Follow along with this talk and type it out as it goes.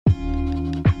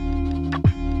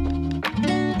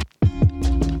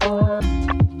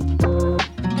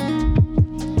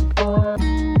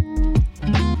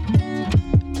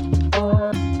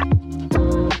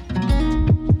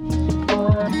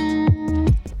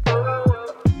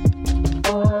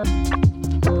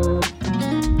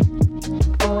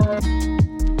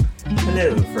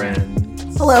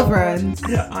Hello, friends.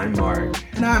 Yeah, I'm Mark.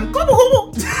 And I'm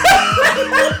Goldberg.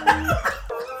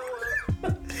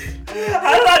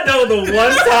 How did I know the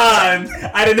one time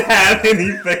I didn't have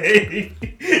anything?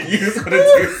 You just want to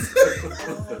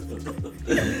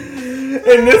do.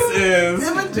 And this is.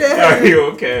 Are you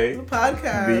okay? The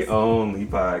podcast. The only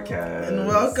podcast. And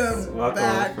welcome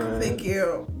back. Friends. Thank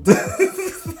you.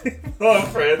 Oh,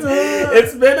 friends.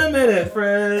 It's been a minute,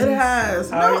 friends. It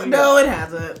has. No, it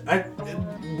hasn't.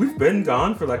 We've been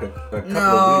gone for like a couple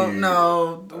of weeks.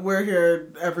 No. We're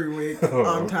here every week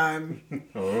on time.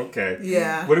 Oh, okay.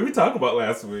 Yeah. What did we talk about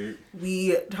last week?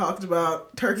 We talked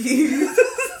about turkeys.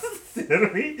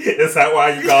 Did we? Is that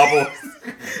why you gobble?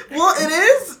 Well, it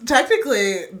is.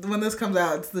 Technically, when this comes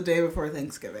out, it's the day before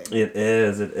Thanksgiving. It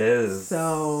is.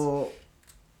 So,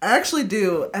 I actually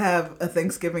do have a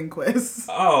Thanksgiving quiz.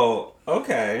 Oh,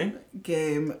 okay.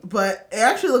 Game, but it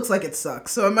actually looks like it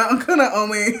sucks. So I'm not gonna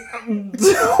only.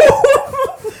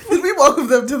 Did we welcome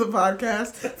them to the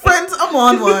podcast, friends? I'm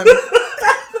on one.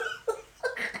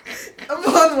 I'm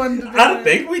on one today. I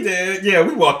think we did. Yeah,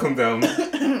 we welcomed them.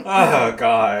 Oh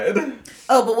God.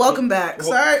 Oh, but welcome back.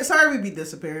 Sorry, we be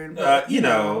disappearing. But, you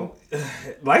know,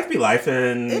 life be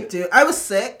lifing. It do. I was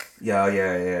sick.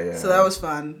 Yeah. So that was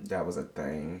fun. That was a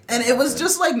thing. And it was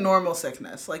just like normal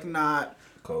sickness, like not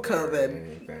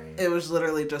COVID. It was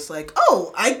literally just like,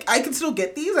 oh, I can still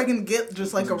get these. I can get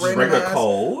just like a regular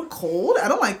cold. Cold? I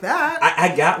don't like that.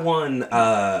 I got one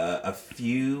a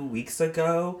few weeks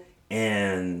ago.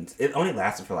 And it only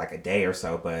lasted for like a day or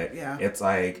so, but yeah.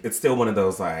 It's still one of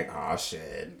those like, oh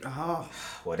shit. Oh.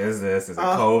 What is this? Is it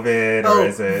COVID or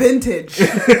is it vintage?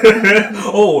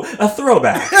 Oh, a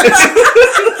throwback.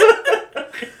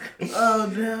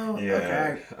 Oh no. Yeah.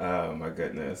 Okay. Oh my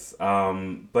goodness.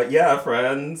 But yeah,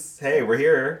 friends. Hey, we're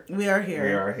here. We are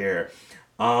here.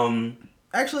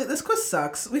 Actually, this quiz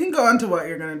sucks. We can go on to what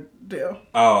you're gonna do.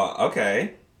 Oh,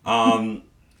 okay.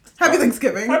 Happy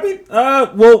Thanksgiving.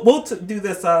 We'll do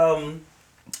this. A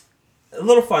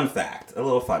little fun fact.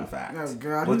 Oh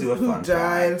God. We'll do a fun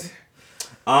died? fact.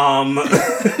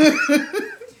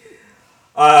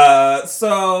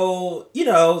 So, you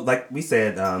know, like we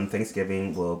said,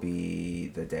 Thanksgiving will be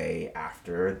the day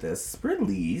after this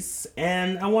release,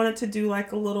 and I wanted to do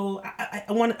like a little. I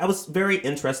was very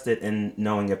interested in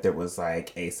knowing if there was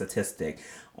like a statistic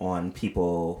on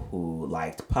people who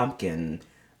liked pumpkin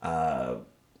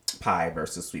pie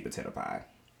versus sweet potato pie.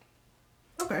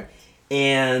 Okay.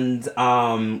 And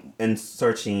in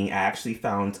searching, I actually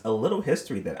found a little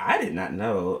history that I did not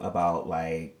know about,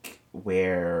 like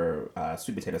where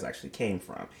sweet potatoes actually came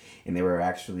from, and they were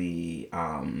actually.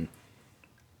 I'm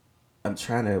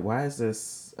trying to. Why is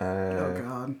this? Oh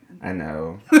God! I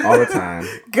know all the time.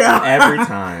 God. Every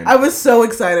time. I was so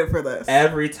excited for this.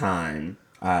 Every time.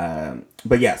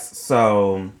 But yes,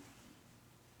 so.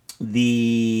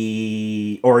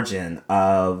 The origin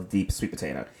of the sweet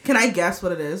potato. Can I guess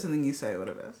what it is and then you say what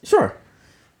it is? Sure.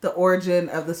 The origin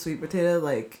of the sweet potato,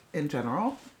 like in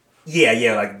general? Yeah.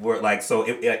 So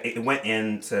it went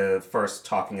into first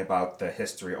talking about the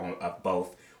history of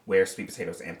both where sweet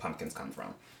potatoes and pumpkins come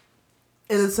from.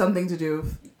 Is it something to do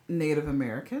with Native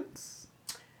Americans?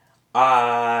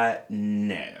 No.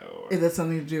 Is it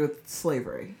something to do with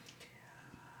slavery?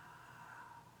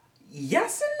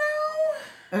 Yes and no.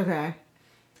 Okay.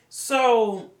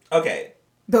 So, okay.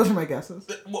 Those are my guesses.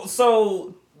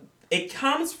 So, it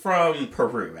comes from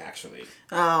Peru, actually.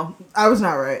 Oh, I was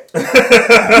not right.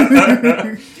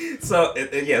 So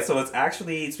it's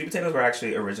actually, sweet potatoes were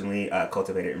actually originally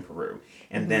cultivated in Peru.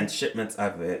 And then shipments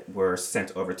of it were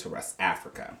sent over to West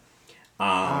Africa.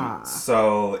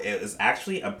 So, it was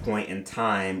actually a point in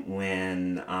time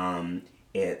when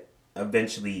it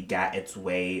eventually got its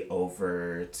way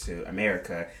over to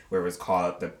America, where it was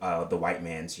called the white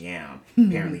man's yam.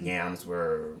 Apparently yams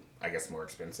were, I guess, more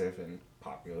expensive and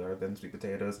popular than sweet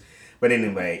potatoes. But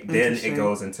anyway, then it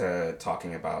goes into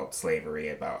talking about slavery,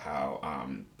 about how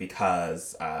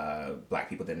because black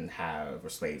people or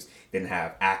slaves didn't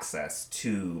have access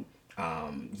to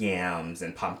yams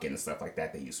and pumpkin and stuff like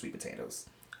that, they used sweet potatoes.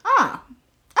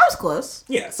 I was close.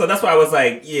 Yeah, so that's why I was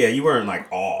like, yeah, you weren't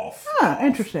like off.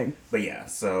 Interesting. But yeah,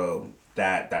 so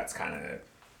that's kind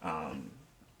of,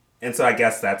 and so I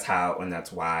guess that's how, and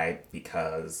that's why,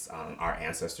 because our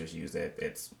ancestors use it.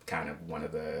 It's kind of one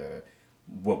of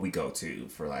what we go to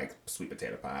for like sweet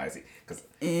potato pies.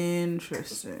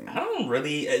 Interesting. I don't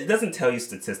really. It doesn't tell you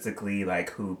statistically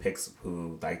like who picks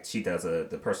who. Like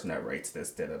the person that writes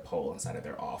this did a poll inside of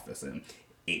their office, and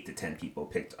 8 to 10 people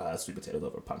picked sweet potatoes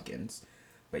over pumpkins.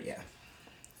 But yeah.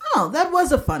 Oh, that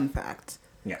was a fun fact.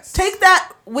 Yes. Take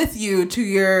that with you to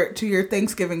your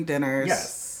Thanksgiving dinners.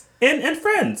 Yes. And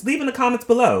friends, leave in the comments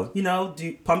below. You know,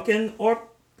 do pumpkin or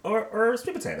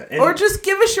sweet potato. And or just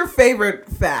give us your favorite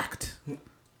fact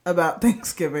about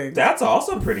Thanksgiving. That's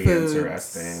also pretty foods.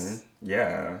 interesting.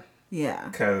 Yeah.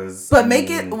 Yeah. But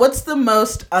what's the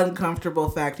most uncomfortable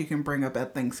fact you can bring up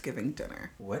at Thanksgiving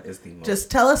dinner? What is the most?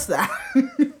 Just tell us that.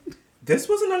 This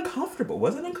wasn't uncomfortable.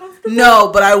 Was it uncomfortable?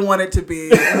 No, but I want it to be.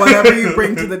 Whatever you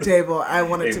bring to the table, I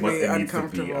want it to be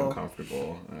uncomfortable. To be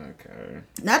uncomfortable. Okay.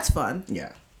 That's fun.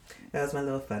 Yeah. That was my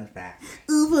little fun fact.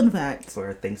 Ooh, fun fact.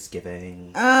 For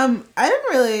Thanksgiving. I didn't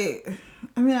really...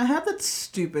 I mean, I had that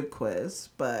stupid quiz,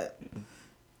 but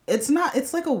it's not...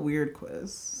 It's like a weird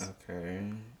quiz.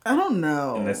 Okay. I don't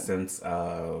know. In the sense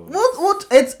of... Well,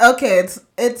 it's... Okay,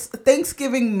 it's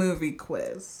Thanksgiving movie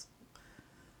quiz.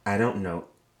 I don't know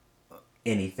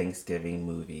any Thanksgiving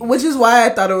movie. Which is why I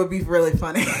thought it would be really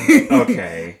funny.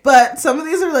 Okay. But some of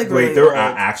these are like really there old.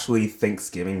 are actually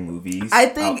Thanksgiving movies? I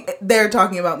think they're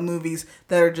talking about movies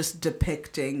that are just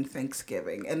depicting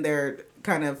Thanksgiving. And they're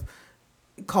kind of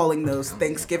calling those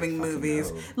Thanksgiving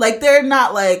movies. Like, they're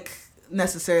not like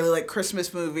necessarily like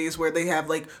Christmas movies where they have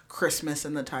like Christmas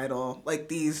in the title. Like,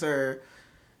 these are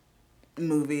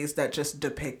movies that just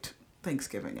depict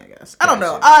Thanksgiving, I guess. I don't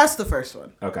know. I'll ask the first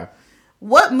one. Okay.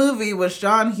 What movie was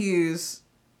John Hughes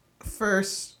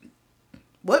first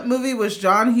where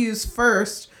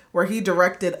he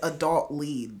directed adult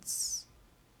leads?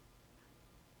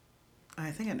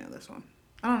 I think I know this one.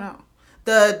 I don't know.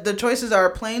 The choices are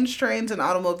Planes, Trains, and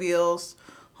Automobiles,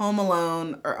 Home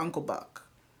Alone, or Uncle Buck.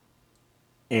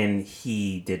 And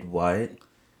he did what?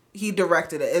 He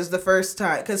directed it. It was the first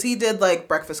time, because he did like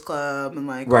Breakfast Club and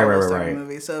like all those right.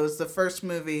 movies. So it was the first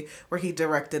movie where he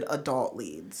directed adult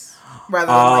leads rather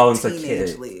than like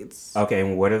teenage leads. Okay,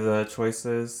 and what are the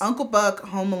choices? Uncle Buck,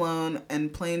 Home Alone,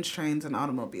 and Planes, Trains, and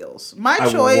Automobiles. My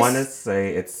choice. I want to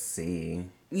say it's C.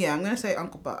 Yeah, I'm gonna say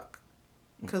Uncle Buck,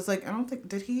 because like I don't think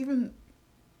did he even.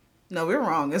 No, we're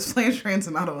wrong. It's Planes, Trains,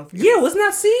 and Automobiles. Yeah, wasn't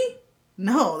that C?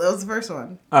 No, that was the first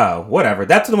one. Oh, whatever.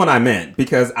 That's the one I meant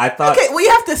because I thought. Okay, well you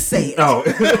have to say it. Oh,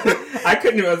 I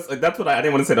couldn't. That's what I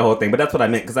didn't want to say the whole thing, but that's what I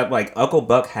meant because I'm like Uncle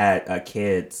Buck had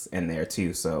kids in there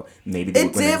too, so maybe they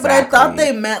it did. But I thought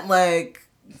they meant like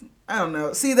I don't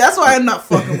know. See, that's why I'm not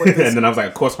fucking with this. And then I was like,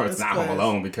 of course, it's not Home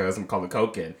Alone because Macaulay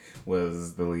Culkin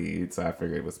was the lead, so I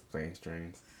figured it was Planes,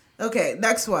 Trains. Okay,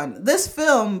 next one. This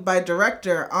film by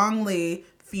director Ang Lee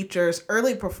features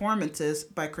early performances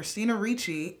by Christina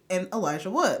Ricci and Elijah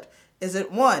Wood. Is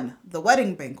it 1, The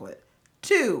Wedding Banquet,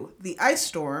 2, The Ice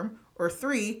Storm, or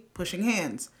 3, Pushing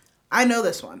Hands? I know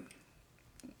this one.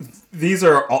 These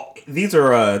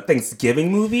are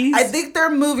Thanksgiving movies? I think they're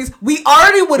movies. We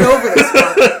already went over this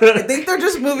one. I think they're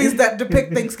just movies that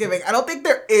depict Thanksgiving. I don't think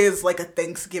there is like a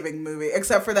Thanksgiving movie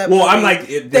except for that movie, I'm like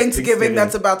Thanksgiving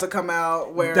that's about to come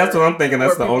out. That's what I'm thinking.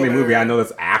 That's the only movie I know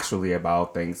that's actually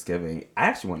about Thanksgiving. I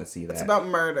actually want to see that. It's about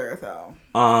murder though.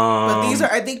 But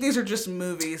I think these are just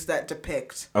movies that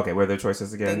depict. Okay, what are the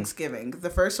choices again? Thanksgiving.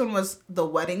 The first one was The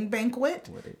Wedding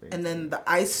Banquet, and then The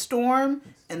Ice Storm,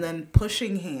 and then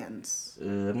Pushing Hands.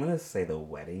 I'm gonna say The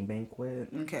Wedding Banquet.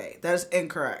 Okay, that is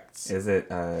incorrect. Is it?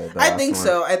 I think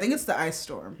so. I think it's The Ice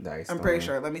Storm. I'm pretty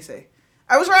sure. Let me see.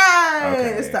 I was right.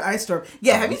 Okay. It's The Ice Storm.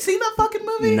 Yeah, have you seen that fucking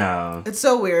movie? No. It's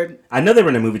so weird. I know they were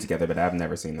in a movie together, but I've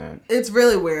never seen that. It's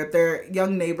really weird. They're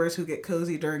young neighbors who get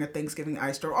cozy during a Thanksgiving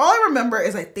ice storm. All I remember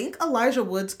is I think Elijah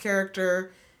Wood's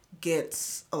character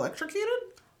gets electrocuted.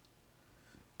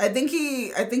 I think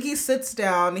he sits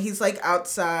down. He's like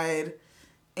outside,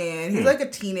 and he's like a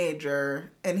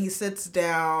teenager, and he sits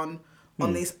down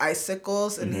on these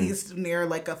icicles, and he's near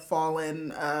like a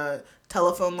fallen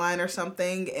telephone line or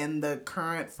something, and the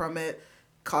current from it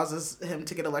causes him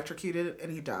to get electrocuted,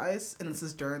 and he dies. And this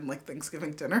is during like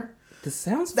Thanksgiving dinner. This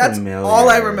sounds familiar. That's all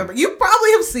I remember. You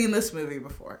probably have seen this movie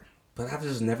before. But I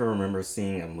just never remember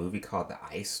seeing a movie called The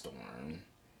Ice Storm.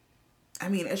 I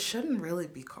mean, it shouldn't really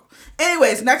be called.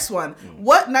 Anyways, next one.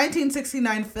 What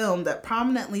 1969 film that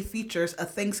prominently features a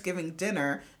Thanksgiving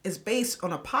dinner is based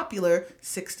on a popular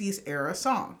 60s era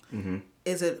song?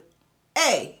 Is it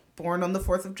A, Born on the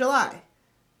 4th of July,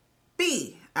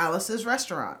 B, Alice's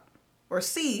Restaurant, or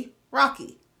C,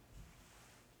 Rocky?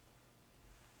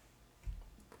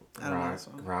 I don't know this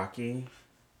one. Rocky?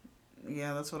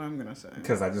 Yeah, that's what I'm going to say.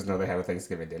 Because I just know they have a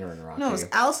Thanksgiving dinner in Rocky. No, it's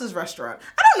Alice's Restaurant.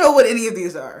 I don't know what any of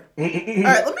these are. All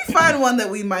right, let me find one that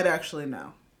we might actually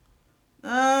know.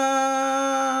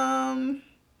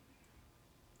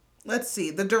 Let's see.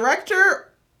 The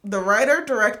writer,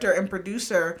 director, and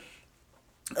producer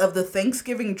of the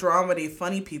Thanksgiving dramedy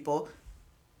Funny People.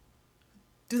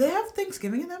 Do they have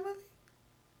Thanksgiving in that movie?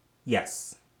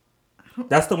 Yes.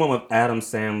 That's the one with Adam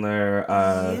Sandler.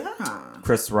 Yeah.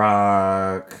 Chris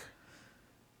Rock.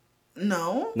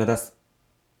 No. No,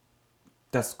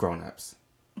 that's Grown Ups.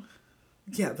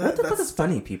 Yeah, what the fuck is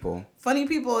Funny People? Funny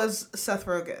People is Seth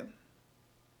Rogen.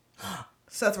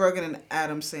 Seth Rogen and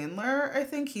Adam Sandler. I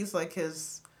think he's like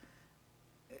his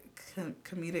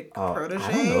comedic protege.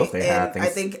 I don't know if they have things. I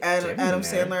think Adam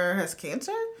Sandler has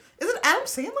cancer. Is it Adam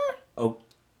Sandler? Oh,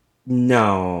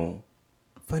 no.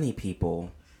 Funny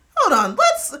People. Hold on.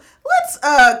 Let's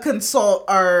consult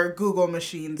our Google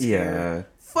machines here.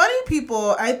 Funny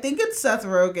People. I think it's Seth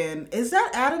Rogen. Is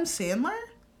that Adam Sandler?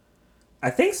 I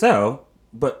think so.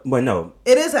 But no.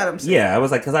 It is Adam Sandler. Yeah, I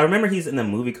was like, because I remember he's in the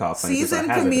movie called Funny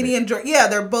Seasoned comedian. Yeah,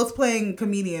 they're both playing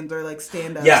comedians or like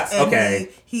stand-ups. Yes, and okay.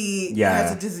 He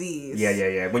has a disease.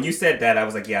 Yeah. When you said that, I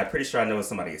was like, yeah, I'm pretty sure I know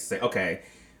somebody is sick. Okay.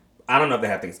 I don't know if they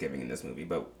have Thanksgiving in this movie,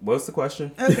 but what's the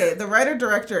question? Okay, the writer,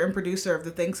 director, and producer of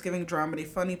the Thanksgiving dramedy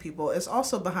Funny People is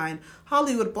also behind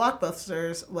Hollywood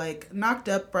blockbusters like Knocked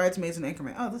Up, Bridesmaids, and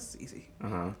Anchorman. Oh, this is easy.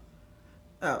 Uh-huh.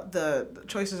 Oh, the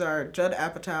choices are Judd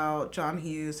Apatow, John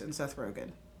Hughes, and Seth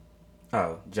Rogen.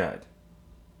 Oh, Judd.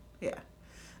 Yeah.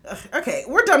 Okay,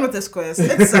 we're done with this quiz.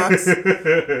 It sucks.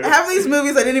 I have these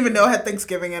movies I didn't even know had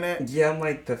Thanksgiving in it. Yeah, I'm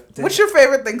like What's your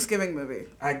favorite Thanksgiving movie?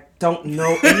 I don't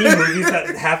know any movies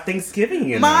that have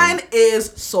Thanksgiving in Mine them. is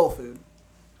Soul Food.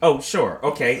 Oh, sure.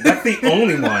 Okay, that's the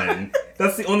only one.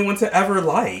 That's the only one to ever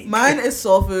like. Mine is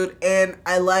Soul Food, and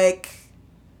I like...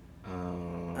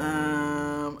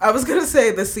 I was going to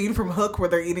say the scene from Hook where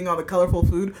they're eating all the colorful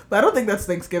food, but I don't think that's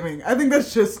Thanksgiving. I think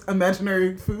that's just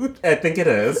imaginary food. I think it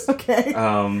is. Okay.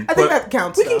 I think that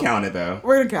counts, We can count it, though.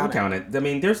 We're going to count it. We'll count it. I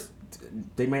mean,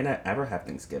 they might not ever have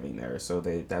Thanksgiving there, so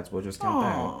we'll just count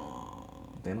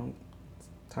that. They don't...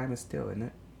 Time is still, isn't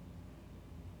it?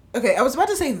 Okay, I was about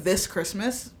to say This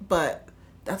Christmas, but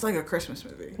that's like a Christmas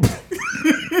movie.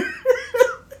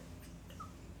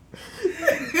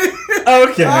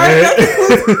 Okay.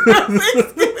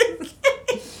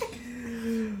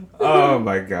 Oh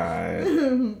my god.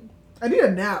 I need a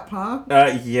nap, huh?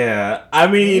 Yeah. I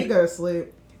mean, you go to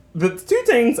sleep. The two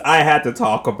things I had to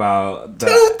talk about.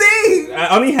 Two things. I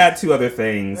only had two other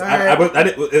things. Right. I was going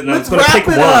to pick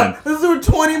one. Up. This is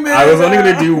 20 minutes. I was only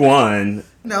going to do one.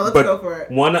 No, let's go for it.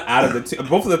 One out of the two,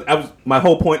 both of them. My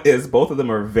whole point is both of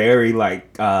them are very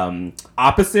like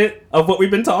opposite of what we've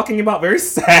been talking about. Very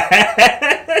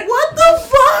sad. What the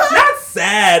fuck? Not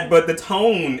sad, but the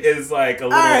tone is like a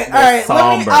little more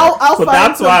somber. I'll so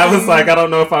that's why I was like, I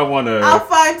don't know if I want to. I'll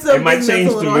find something. It might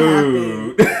change the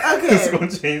mood. Okay, it's gonna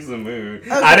change the mood. Okay.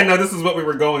 I didn't know this is what we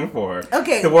were going for.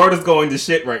 Okay, the world is going to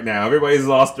shit right now. Everybody's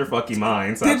lost their fucking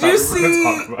mind. So did you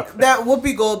see that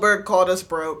Whoopi Goldberg called us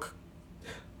broke?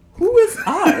 Who is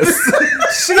us?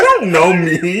 She don't know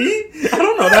me. I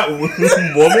don't know that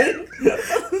woman.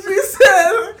 She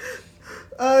said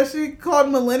she called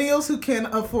millennials who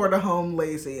can't afford a home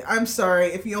lazy. I'm sorry,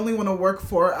 if you only want to work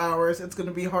 4 hours, it's going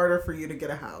to be harder for you to get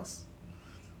a house.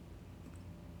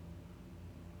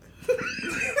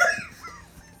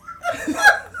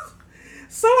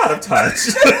 So out of touch.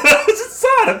 Just so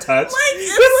out of touch. Like,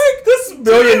 this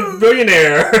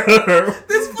billionaire.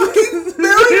 This fucking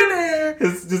billionaire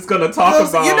is just gonna talk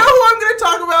about. You know who I'm gonna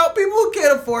talk about? People who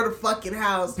can't afford a fucking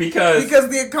house because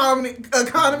the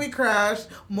economy crashed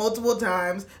multiple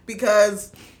times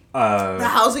because. The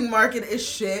housing market is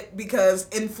shit because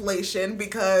inflation,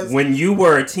 because... When you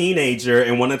were a teenager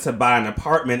and wanted to buy an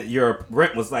apartment, your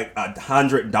rent was like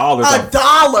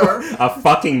 $100. A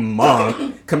fucking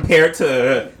month compared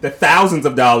to the thousands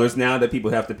of dollars now that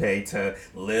people have to pay to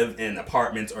live in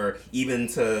apartments or even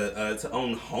to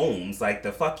own homes. Like,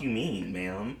 the fuck you mean,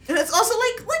 ma'am? And it's also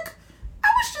like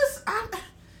I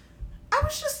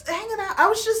was just hanging out. I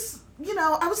was just...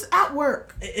 I was at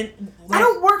work. I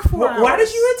don't work 4 hours. Why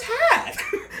did you attack?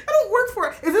 I don't work for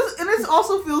it. And this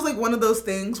also feels like one of those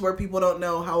things where people don't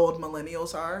know how old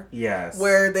millennials are. Yes.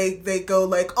 Where they go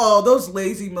like, oh, those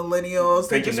lazy millennials.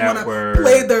 They just want to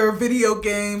play their video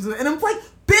games. And I'm like,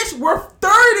 bitch, we're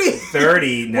 30.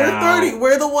 30 now. We're 30.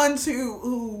 We're the ones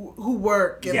who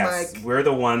work. And yes, we're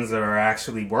the ones that are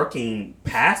actually working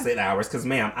past 8 hours. Because,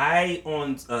 ma'am,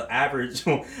 on average,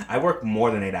 I work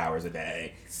more than 8 hours a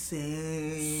day.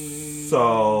 Same.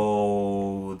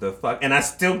 So, the fuck... And I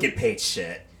still get paid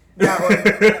shit. That one.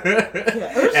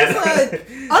 Yeah, it was just like,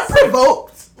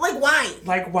 unprovoked. Like, why?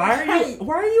 Like, why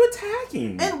are you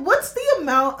attacking? And what's the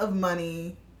amount of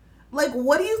money... Like,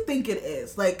 what do you think it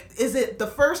is? Like, is it the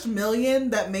first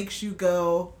million that makes you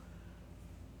go,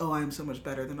 oh, I'm so much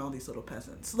better than all these little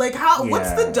peasants? Like,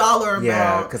 what's the dollar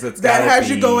amount it's that has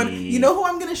you going, you know who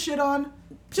I'm going to shit on?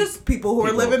 Just people who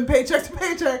are living paycheck to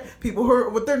paycheck. People who are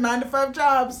with their 9-to-5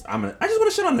 jobs. I just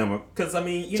want to shit on them because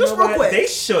you just know what? Quick. They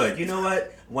should. You know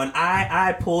what? When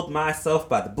I pulled myself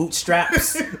by the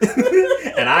bootstraps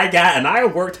and I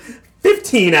worked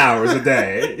 15 hours a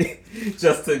day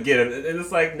just to get it, and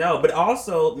it's like no. But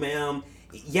also, ma'am,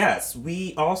 yes,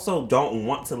 we also don't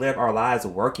want to live our lives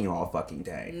working all fucking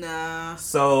day. Nah.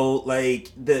 So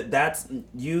that's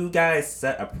you guys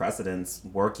set a precedence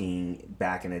working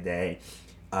back in the day.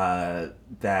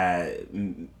 That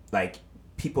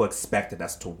people expected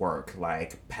us to work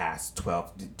past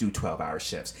 12-hour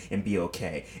shifts and be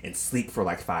okay and sleep for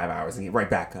 5 hours and get right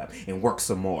back up and work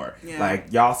some more. Yeah.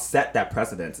 Y'all set that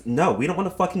precedence. No, we don't want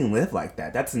to fucking live like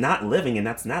that. That's not living and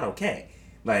that's not okay.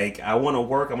 I want to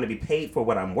work. I want to be paid for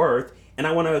what I'm worth, and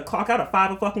I want to clock out at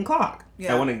 5 o'clock.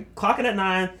 Yeah. I want to clock in at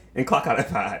 9 and clock out at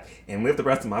 5 and live the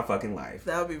rest of my fucking life.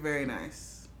 That would be very nice.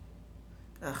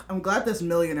 I'm glad this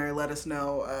millionaire let us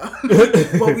know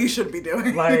what we should be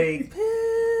doing.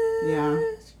 Yeah.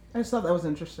 I just thought that was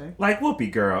interesting.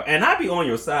 Whoopi, girl. And I be on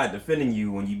your side defending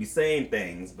you when you be saying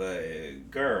things,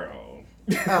 but girl.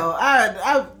 Oh,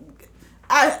 I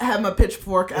have my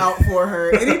pitchfork out for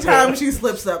her anytime she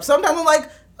slips up. Sometimes I'm like,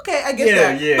 okay, I get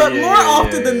that. Yeah, but more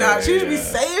often than not, she should be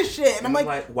saying shit. And I'm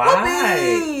like, why?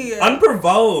 Whoopi,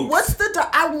 unprovoked. What's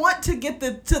I want to get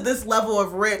to this level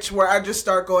of rich where I just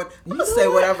start going, I'm going to say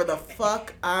whatever the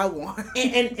fuck I want.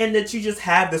 And that you just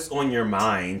have this on your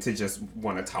mind to just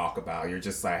want to talk about. You're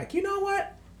just like, you know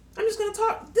what? I'm just going to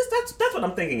talk. That's what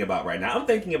I'm thinking about right now. I'm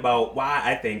thinking about why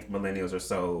I think millennials are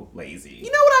so lazy.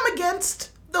 You know what I'm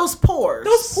against? Those pores.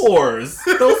 Those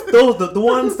the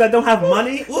ones that don't have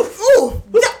money. Ooh,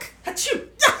 yuck. Achoo.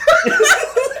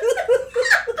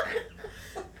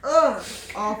 Ugh,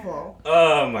 awful.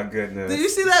 Oh my goodness. Did you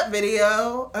see that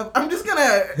video? I'm just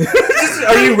gonna.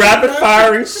 Are you rapid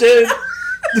firing shit?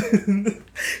 Did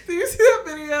you see that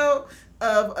video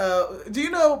of? Do you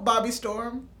know Bobby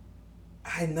Storm?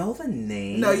 I know the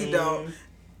name. No, you don't.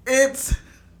 It's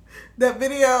that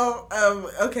video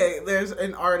of there's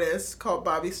an artist called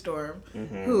Bobby Storm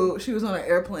who she was on an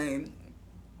airplane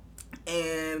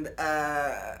and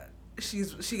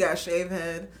she got a shaved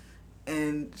head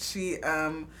and she's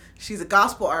a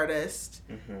gospel artist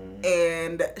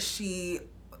and she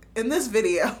in this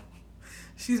video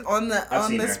she's on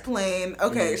this plane.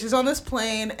 She's on this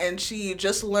plane and she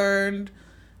just learned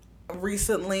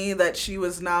recently that she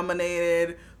was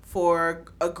nominated for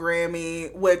a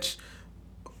Grammy, which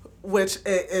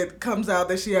it comes out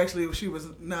that she was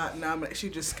not nominated. She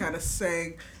just kind of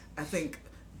sang, I think,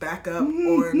 back up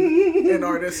on an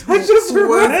artist who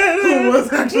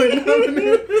was actually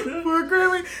nominated for a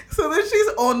Grammy. So then she's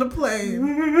on the plane.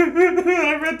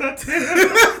 I read that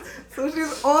too. So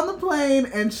she's on the plane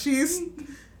and she's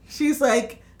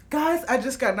like, guys, I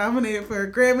just got nominated for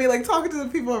a Grammy, talking to the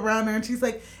people around her, and she's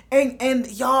like, and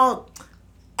y'all,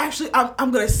 actually,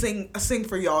 I'm gonna sing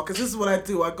for y'all because this is what I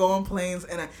do. I go on planes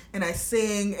and I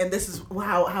sing, and this is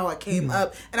how I came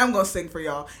up, and I'm gonna sing for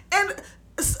y'all. And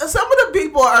some of the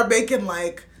people are making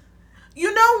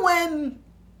when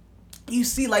you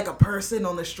see a person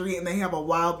on the street and they have a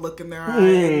wild look in their eye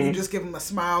and you just give them a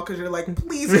smile because you're like,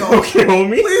 please don't kill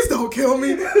me. Please don't kill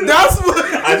me. That's what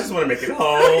I just want to make it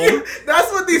home.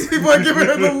 That's what these people are giving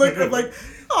her the look of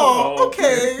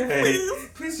okay,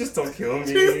 please just don't kill me.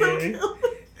 Please don't kill me.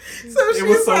 So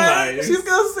she's nice. She's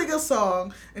gonna sing a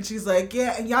song and she's like,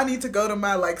 yeah, and y'all need to go to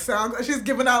my sound. She's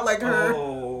giving out her.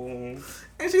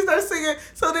 And she starts singing.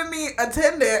 So then the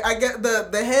attendant, I get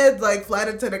the head flight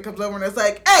attendant comes over and it's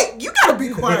like, hey, you gotta be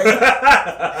quiet.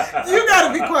 You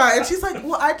gotta be quiet. And she's like,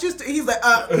 well, he's like,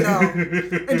 no.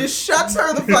 And just shuts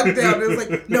her the fuck down. And it's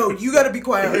like, no, you gotta be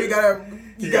quiet or you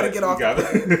gotta get off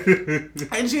the plane.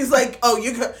 And she's like, oh,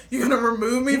 you're gonna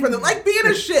remove me from being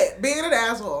a shit, being an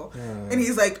asshole. And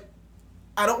he's like,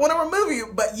 I don't want to remove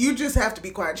you, but you just have to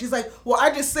be quiet. She's like, well,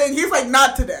 I just sing. He's like,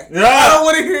 not today. I don't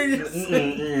want to hear you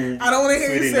sing. I don't want to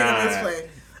hear you sing in this plane.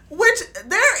 Which,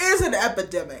 there is an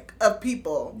epidemic of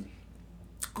people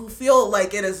who feel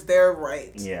like it is their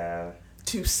right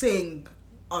to sing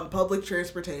on public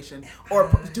transportation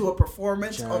or do a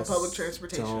performance on public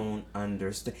transportation. I don't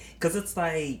understand. Because it's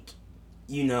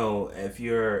if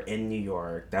you're in New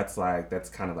York, that's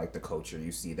kind of the culture.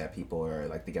 You see that people are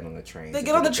they get on the train. They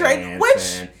get on the train,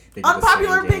 which,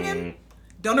 unpopular opinion,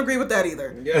 don't agree with that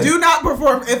either. Yeah. Do not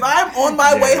perform. If I'm on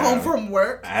my way home from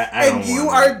work and you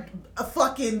are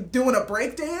fucking doing a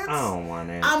break dance, I don't want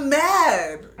it. I'm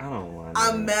mad. I don't want it.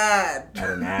 I'm mad. I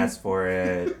didn't ask for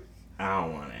it. I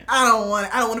don't want it. I don't want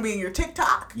it. I don't want to be in your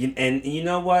TikTok. And you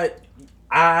know what?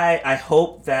 I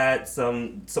hope that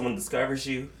someone discovers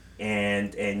you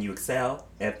and you excel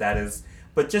if that is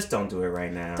But just don't do it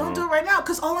right now. Don't do it right now,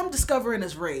 because all I'm discovering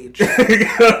is rage.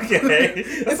 Okay.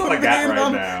 That's all I got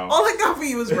right now. All I got for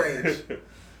you is rage.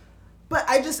 But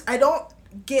I don't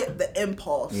get the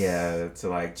impulse. Yeah, to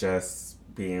like just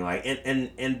being like,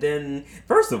 and then,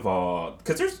 first of all,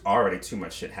 because there's already too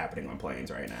much shit happening on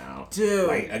planes right now. Dude.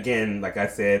 Like, again, like I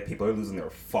said, people are losing their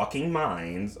fucking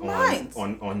minds.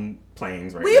 On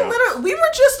planes right now. We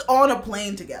were just on a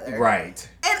plane together. Right.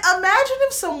 And imagine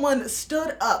if someone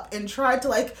stood up and tried to,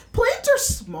 like, planes are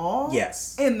small.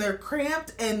 Yes. And they're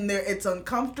cramped and it's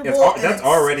uncomfortable. That's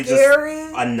already scary.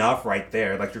 Just enough right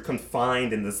there. Like, you're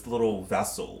confined in this little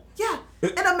vessel. Yeah.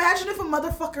 And imagine if a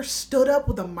motherfucker stood up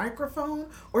with a microphone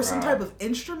or some type of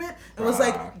instrument and was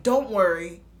like, don't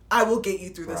worry, I will get you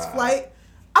through this flight.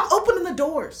 I'm opening the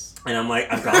doors. And I'm like,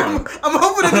 I'm gone. I'm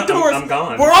opening the doors. I'm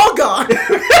gone. We're all gone.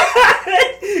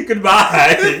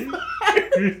 Goodbye.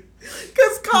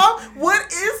 Because,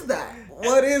 what is that?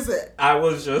 What is it? I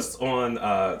was just on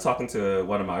talking to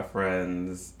one of my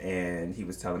friends, and he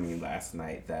was telling me last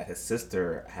night that his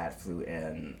sister had flew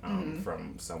in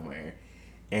from somewhere.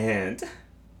 And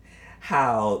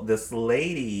how this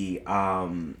lady,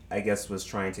 I guess, was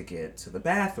trying to get to the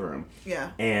bathroom.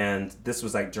 Yeah. And this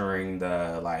was like during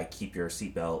the like keep your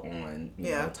seatbelt on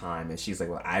you know, time. And she's like,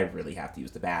 well, I really have to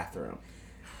use the bathroom.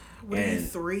 Were you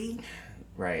 3?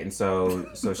 Right. And so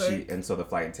the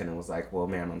flight attendant was like, well,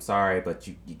 ma'am, I'm sorry, but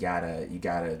you gotta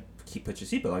put your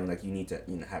seatbelt on. Like, you need to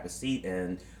have a seat,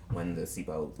 and when the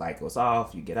seatbelt light goes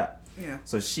off, you get up. Yeah.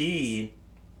 So she,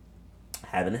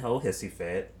 having a whole hissy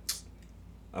fit,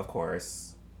 of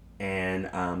course, and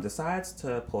decides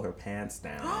to pull her pants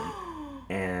down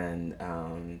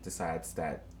and decides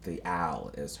that the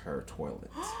aisle is her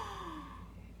toilet.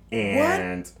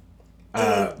 And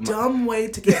a dumb way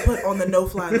to get put on the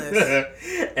no-fly list.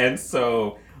 And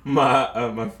so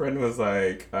my friend was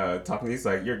like talking to me. He's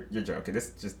like, you're joking.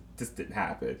 This didn't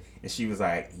happen. And she was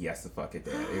like, yes, the fuck it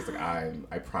did. He's like,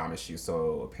 I promise you.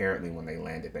 So apparently when they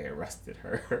landed, they arrested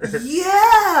her.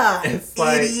 Yeah. It's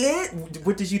like, idiot.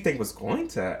 What did you think was going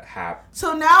to happen?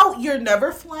 So now you're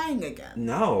never flying again.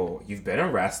 No, you've been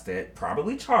arrested,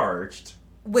 probably charged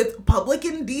with public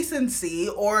indecency,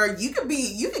 or you could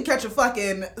catch a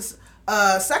fucking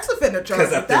sex offender charge.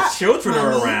 Because if the children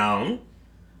are around.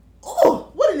 Oh,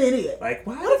 what an idiot! Like,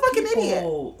 what a fucking idiot!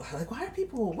 Like, why are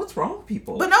people? What's wrong with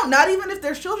people? But no, not even if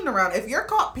there's children around. If you're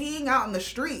caught peeing out in the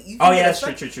street, you can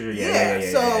true. Yeah.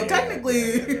 So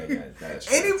technically,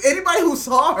 anybody who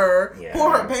saw her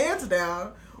pull her pants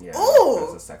down. Yeah,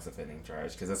 oh, it's a sex offending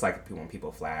charge because it's like when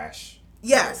people flash.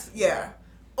 Yes. Yeah.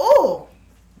 Oh.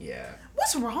 Yeah.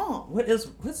 What's wrong?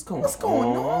 What's going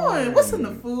on? What's in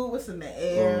the food? What's in the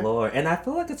air? Oh, Lord. And I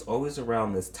feel like it's always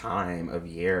around this time of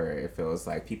year. It feels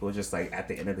like people just like at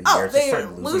the end of the year just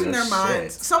start losing their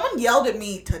minds. Someone yelled at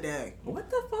me today. What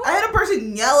the fuck? I had a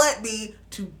person yell at me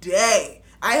today.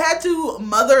 I had to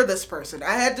mother this person.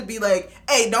 I had to be like,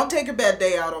 hey, don't take a bad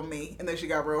day out on me. And then she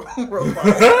got real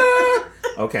quiet.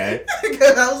 Okay.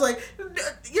 Because I was like,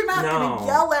 you're not going to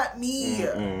yell at me.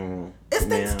 It's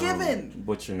Thanksgiving.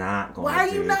 What you're not going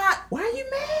to do. Why are you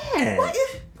mad?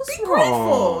 Be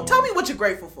grateful. Tell me what you're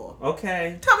grateful for.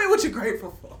 Okay. Tell me what you're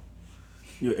grateful for.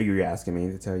 You're asking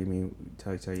me to tell you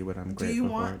what I'm grateful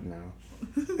for? No.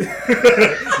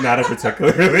 Not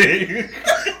particularly.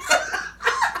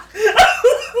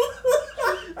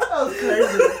 That was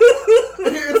crazy.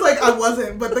 It's like I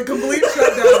wasn't, but the complete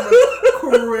shutdown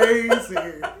was crazy.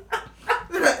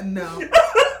 No.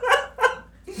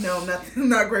 No, I'm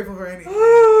not grateful for anything.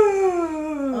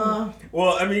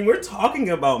 Well, I mean, we're talking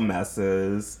about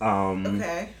messes.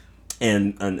 Okay.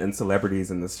 And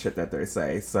celebrities and the shit that they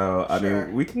say. So, I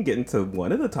mean, we can get into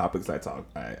one of the topics I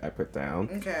put down.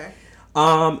 Okay.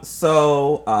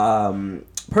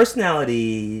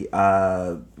 Personality,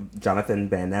 Jonathan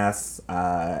Van Ness.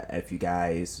 If you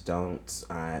guys don't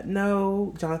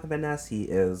know Jonathan Van Ness,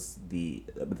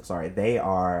 they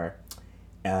are...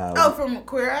 from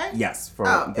Queer Eye? Yes,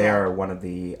 they're one of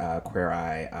the Queer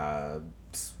Eye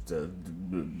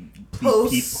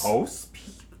hosts.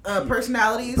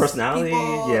 Personalities.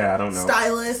 People, yeah, I don't know.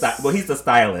 Stylists. Well, he's the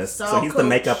stylist, so he's coach. The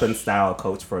makeup and style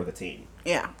coach for the team.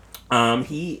 Yeah.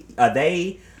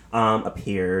 They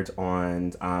appeared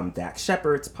on Dax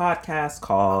Shepard's podcast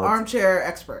called Armchair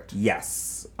Expert.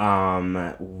 Yes.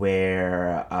 Where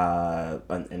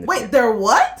wait, they're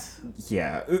what?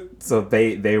 Yeah. So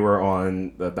they were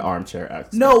on the Armchair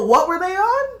Expert. No, what were they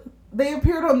on? They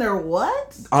appeared on their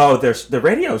what? Oh, the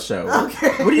radio show.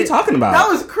 Okay. What are you talking about? That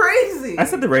was crazy. I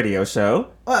said the radio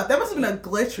show. Oh, that must have been a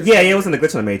glitch or Yeah, it wasn't a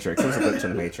glitch in the Matrix. It was a glitch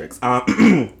in the Matrix.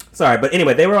 Sorry, but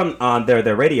anyway, they were on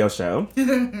their radio show.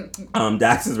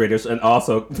 Dax's radio show. And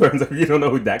also, if you don't know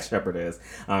who Dax Shepard is,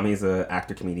 he's an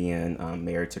actor, comedian,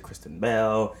 married to Kristen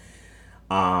Bell.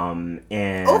 And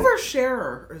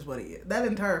oversharer is what he is. That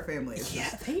entire family is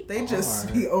they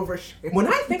just be oversharing. When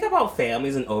I think about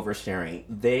families and oversharing,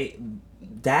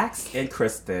 Dax and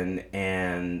Kristen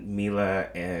and Mila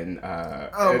and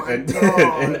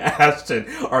and Ashton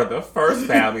are the first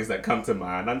families that come to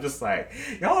mind. I'm just like,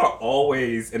 y'all are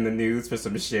always in the news for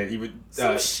some shit. Even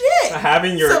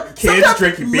having your kids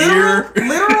drink beer,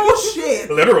 literal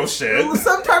shit, literal shit.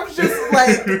 Sometimes just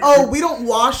like, oh, we don't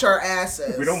wash our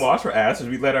asses. We don't wash our asses.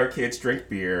 We let our kids drink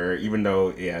beer, even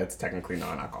though it's technically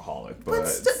non-alcoholic. But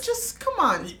just come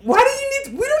on. Why do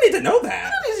you need? We don't need to know that.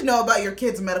 We don't need to know about your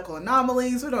kids' medical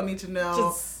anomalies. We don't need to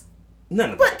know.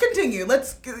 None of that. But continue.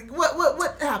 Let's.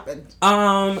 What happened?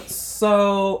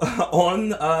 So on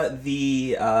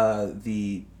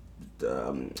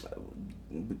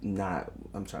not.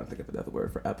 I'm trying to think of another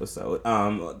word for episode.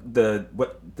 The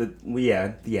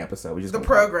episode. We just the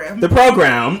program. The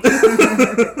program.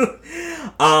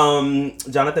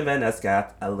 Jonathan Van Ness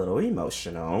got a little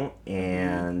emotional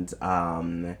and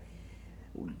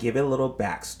give it a little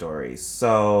backstory.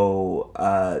 So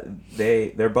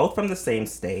they're both from the same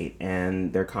state,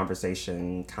 and their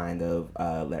conversation kind of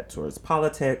led towards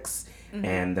politics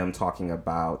and them talking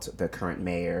about the current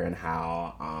mayor and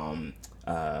how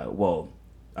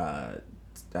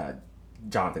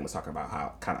Jonathan was talking about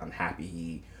how kind of unhappy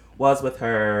he was with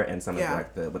her and some of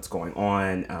what's going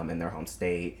on in their home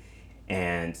state.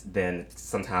 And then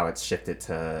somehow it's shifted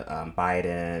to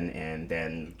Biden, and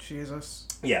then Jesus.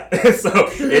 Yeah, so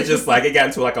it just it got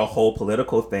into a whole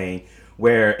political thing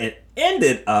where it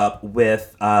ended up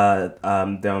with with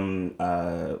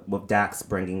Dax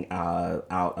bringing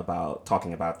out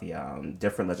talking about the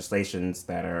different legislations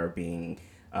that are being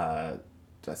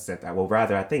sent out. Well,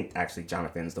 rather, I think actually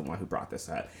Jonathan's the one who brought this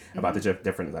up about the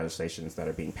different legislations that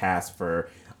are being passed for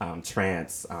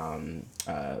trans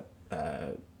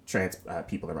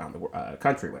people around the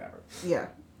country, whatever. Yeah.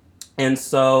 And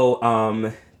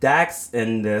so Dax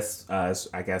in this,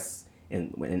 I guess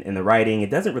in the writing, it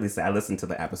doesn't really say. I listened to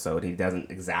the episode. He doesn't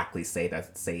exactly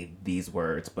say these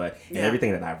words, but in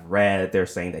everything that I've read, they're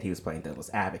saying that he was playing devil's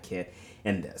advocate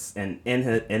in this. And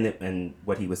in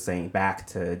what he was saying back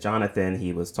to Jonathan,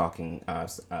 he was talking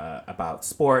about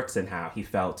sports and how he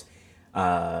felt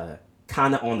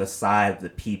kind of on the side of the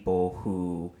people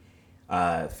who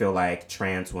feel like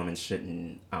trans women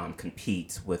shouldn't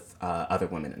compete with other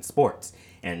women in sports,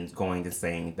 and going to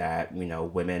saying that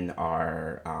women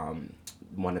are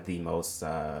one of the most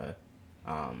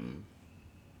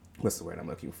what's the word I'm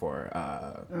looking for?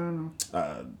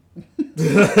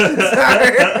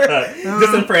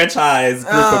 Disenfranchised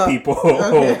group of people,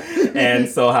 and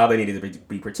so how they needed to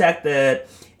be protected,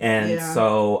 and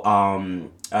so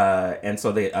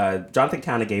Jonathan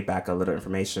kind of gave back a little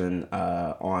information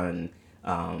on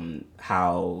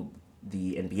how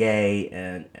the NBA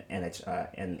and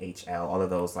NHL, all of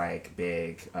those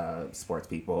big sports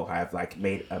people have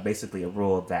made basically a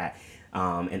rule that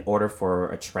in order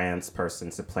for a trans person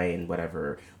to play in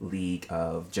whatever league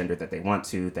of gender that they want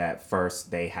to, that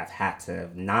first they have had to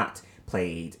have not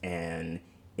played in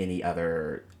any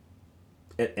other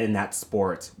in that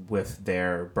sport with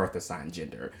their birth assigned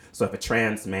gender. So if a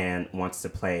trans man wants to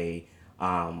play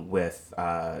with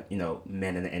men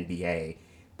in the NBA,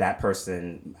 that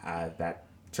person, that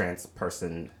trans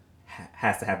person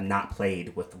has to have not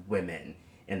played with women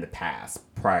in the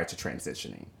past prior to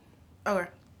transitioning. Okay.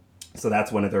 So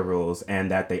that's one of their rules, and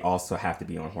that they also have to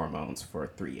be on hormones for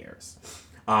 3 years.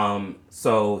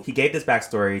 So he gave this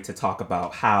backstory to talk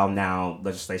about how now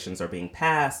legislations are being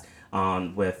passed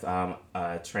with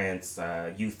trans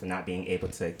youth not being able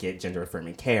to get gender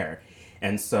affirming care.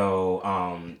 And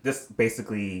so this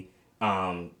basically,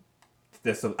 I'm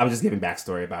just giving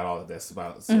backstory about all of this,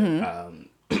 about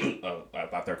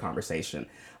their conversation.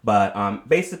 But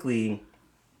basically,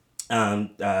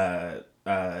 Dax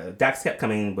kept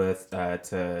coming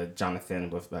to Jonathan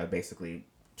with basically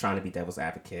trying to be devil's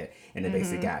advocate, and it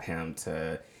basically got him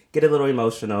to get a little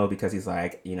emotional because he's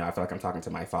like, I feel like I'm talking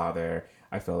to my father.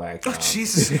 I feel like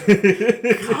Jesus,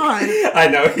 God. I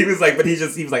know, he was like,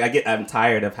 I'm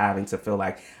tired of having to feel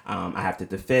like I have to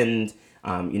defending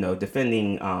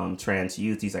trans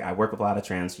youth. He's like, I work with a lot of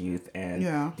trans youth,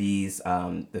 and these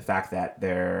the fact that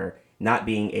they're not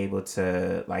being able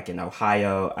to, like in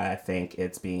Ohio, I think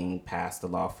it's being passed the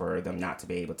law for them not to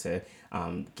be able to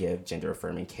give gender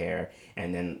affirming care.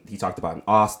 And then he talked about in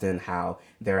Austin how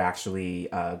they're actually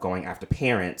going after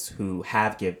parents who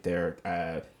have give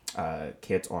their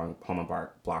kids on hormone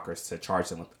blockers to charge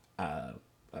them with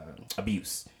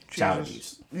abuse, child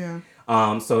abuse. Yeah.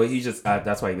 So he just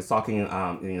that's why he was talking,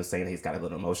 saying that he's got a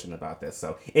little emotion about this.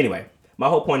 So anyway, my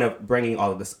whole point of bringing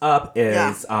all of this up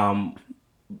is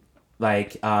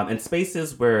in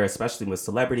spaces where, especially with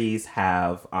celebrities,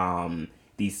 have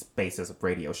these spaces of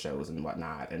radio shows and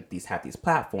whatnot, and have these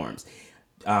platforms.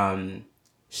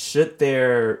 Should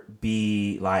there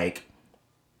be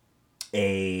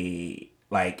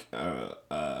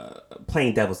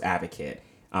playing devil's advocate?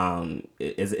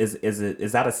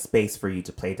 Is that a space for you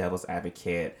to play devil's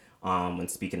advocate when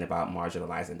speaking about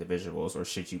marginalized individuals, or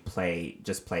should you play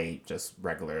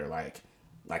regular like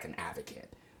an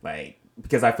advocate?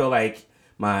 Because I feel like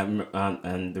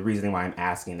and the reason why I'm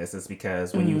asking this is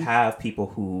because when you have people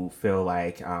who feel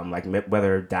like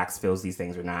whether Dax feels these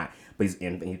things or not, but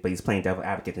he's playing devil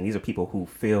advocate, and these are people who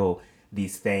feel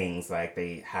these things, like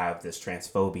they have this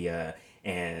transphobia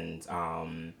and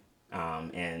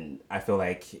I feel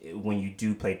like when you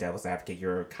do play devil's advocate,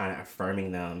 you're kind of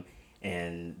affirming them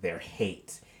and their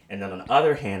hate. And then on the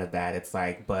other hand of that, it's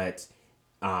like, but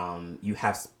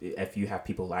if you have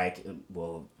people like,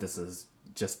 well, this is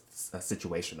just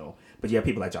situational, but you have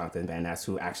people like Jonathan Van Ness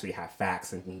who actually have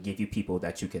facts and can give you people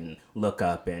that you can look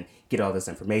up and get all this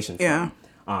information from.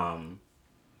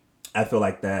 I feel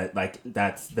like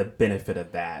that's the benefit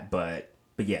of that, but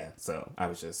yeah, so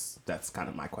that's kind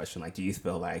of my question. Like, do you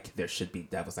feel like there should be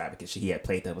devil's advocate? Should he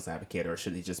play devil's advocate, or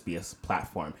should it just be a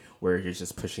platform where you're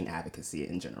just pushing advocacy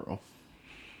in general?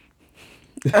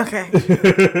 Okay.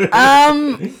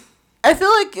 I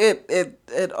feel like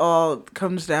it all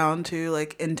comes down to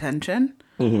like intention.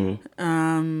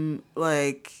 I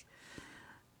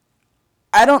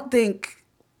don't think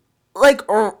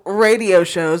radio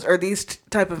shows or these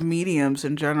type of mediums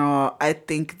in general, I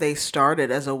think they started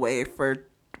as a way for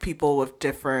people with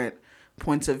different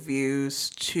points of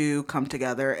views to come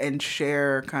together and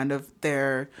share kind of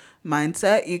their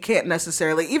mindset. You can't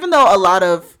necessarily, even though a lot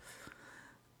of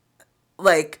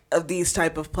of these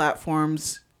type of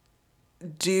platforms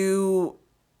do,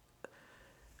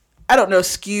 I don't know,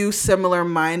 skew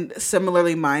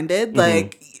similarly minded,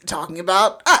 like talking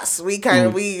about us. We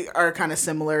are kind of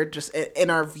similar just in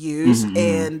our views.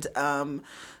 And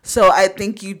so I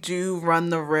think you do run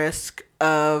the risk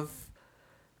of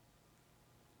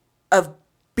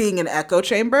being an echo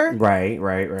chamber. Right.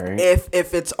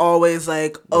 If it's always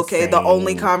like, okay, the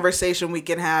only conversation we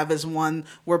can have is one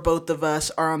where both of us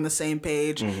are on the same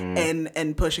page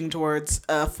and pushing towards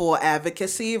full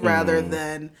advocacy rather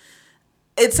than,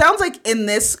 it sounds like in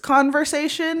this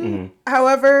conversation,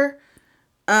 however,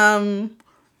 I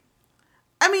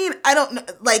mean, I don't know,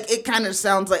 it kind of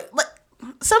sounds like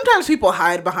sometimes people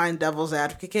hide behind devil's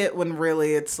advocate when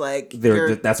really it's like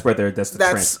that's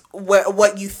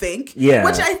what you think,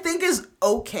 which I think is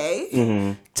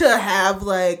okay to have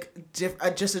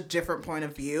just a different point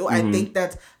of view. I think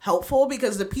that's helpful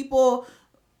because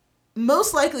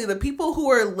most likely the people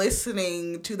who are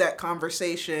listening to that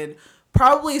conversation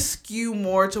probably skew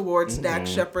more towards Dax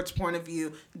Shepard's point of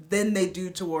view than they do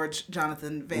towards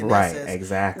Jonathan Van Ness's. Right,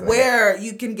 exactly. Where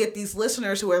you can get these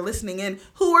listeners who are listening in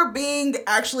who are being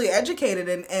actually educated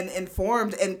and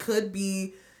informed and could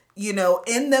be,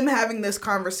 in them having this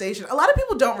conversation. A lot of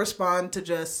people don't respond to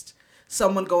just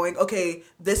someone going, okay,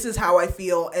 this is how I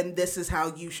feel and this is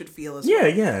how you should feel as well.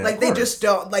 Yeah. They just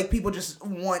don't, people just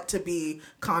want to be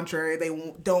contrary.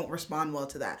 They don't respond well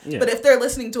to that. Yeah. But if they're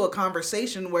listening to a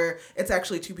conversation where it's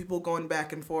actually two people going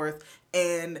back and forth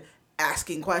and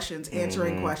asking questions,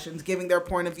 answering questions, giving their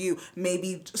point of view,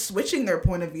 maybe switching their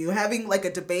point of view, having a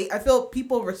debate, I feel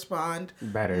people respond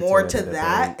more to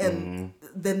that and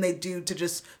than they do to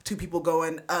just two people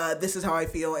going, this is how I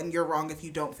feel and you're wrong if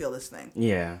you don't feel this thing.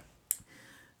 Yeah.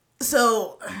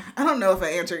 So, I don't know if I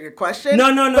answered your question. No,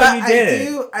 you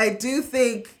did. I do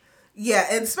think, yeah,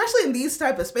 and especially in these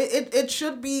type of space, it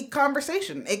should be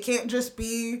conversation. It can't just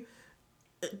be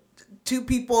two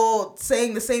people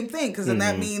saying the same thing, because then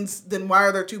that means, then why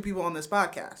are there two people on this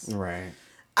podcast? Right.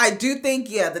 I do think,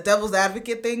 the devil's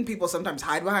advocate thing, people sometimes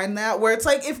hide behind that, where it's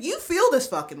like, if you feel this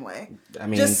fucking way, I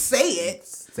mean, just say it.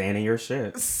 Stand in your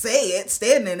shit. Say it,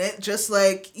 stand in it, just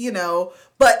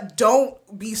but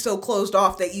don't be so closed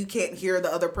off that you can't hear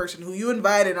the other person who you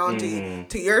invited onto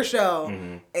to your show,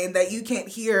 and that you can't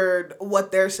hear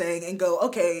what they're saying and go,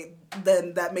 okay,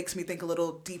 then that makes me think a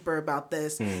little deeper about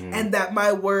this, and that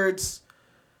my words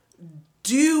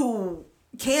do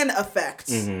can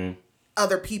affect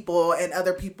other people and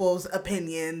other people's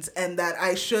opinions, and that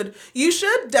you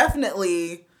should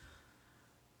definitely,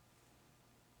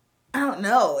 I don't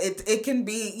know, it can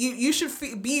be, you should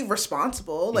be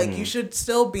responsible. Like, you should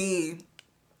still be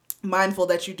mindful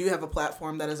that you do have a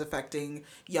platform that is affecting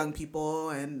young people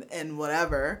and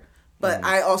whatever. But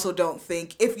I also don't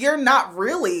think, if you're not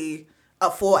really a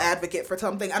full advocate for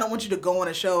something, I don't want you to go on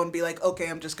a show and be like, okay,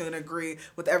 I'm just going to agree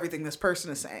with everything this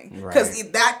person is saying. Because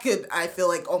that could, I feel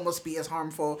like, almost be as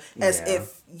harmful as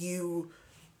if you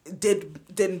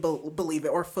didn't believe it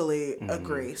or fully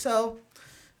agree. So,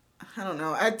 I don't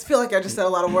know. I feel like I just said a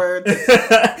lot of words.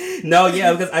 No,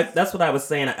 yeah, because that's what I was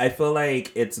saying. I feel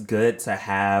like it's good to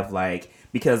have, like,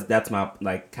 because that's my,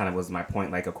 like, kind of was my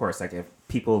point. Like, of course, like, if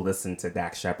people listen to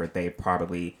Dax Shepard, they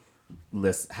probably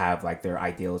have, like, their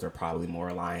ideals are probably more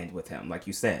aligned with him, like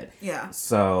you said. Yeah.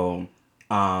 So,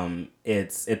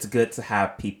 it's good to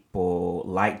have people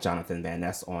like Jonathan Van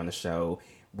Ness on the show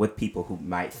with people who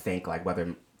might think, like,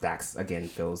 whether Dax, again,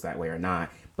 feels that way or not,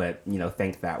 but, you know,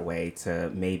 think that way, to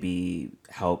maybe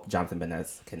help Jonathan Van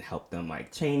Ness can help them,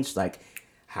 like, change, like,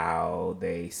 how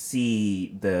they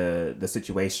see the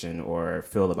situation or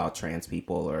feel about trans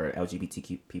people or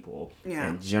LGBTQ people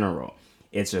in general.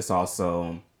 It's just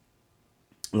also,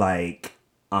 like,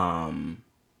 I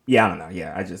don't know.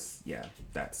 Yeah, I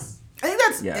think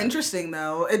that's interesting,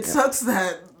 though. It sucks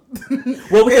that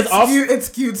well, because it's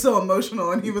skewed so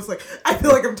emotional, and he was like, I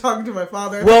feel like I'm talking to my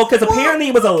father. Well, because apparently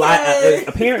it was a lot.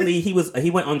 Apparently he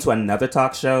went on to another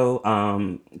talk show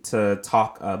to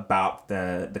talk about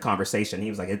the conversation. He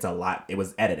was like, it's a lot. It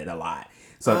was edited a lot.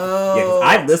 So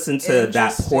I listened to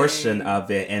that portion of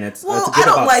it, and it's a good I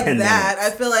don't about like 10 that.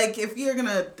 minutes. I feel like if you're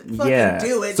gonna fucking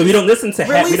do it, so we don't listen to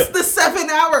release the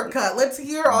 7-hour cut. Let's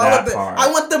hear all of it.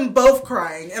 I want them both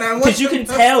crying, and I want, because you can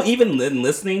tell, even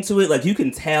listening to it, like, you can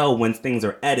tell when things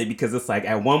are edited, because it's like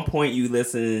at one point you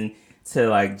listen to,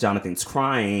 like, Jonathan's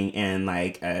crying and,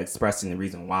 like, expressing the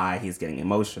reason why he's getting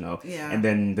emotional. Yeah. And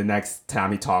then the next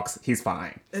time he talks, he's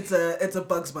fine. It's a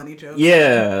Bugs Bunny joke.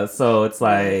 Yeah. So it's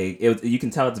like, you can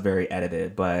tell it's very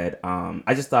edited, but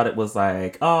I just thought it was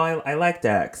like, oh, I like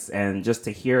Dax, and just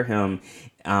to hear him.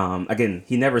 Again,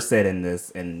 he never said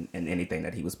in anything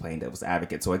that he was playing devil's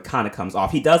advocate, so it kind of comes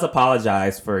off. He does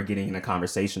apologize for getting in a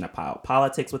conversation about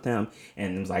politics with him,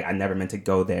 and it was like, I never meant to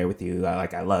go there with you.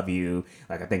 I love you.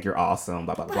 Like, I think you're awesome.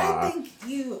 Blah blah blah. I think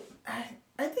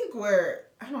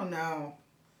I don't know.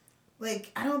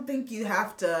 Like, I don't think you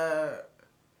have to.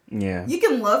 Yeah. You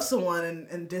can love someone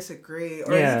and disagree,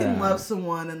 or you can love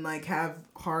someone and, like, have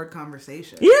hard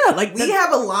conversations. Yeah, like, we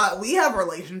have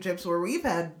relationships where we've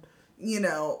had, you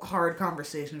know, hard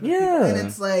conversations with people. And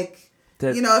it's like,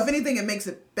 you know, if anything, it makes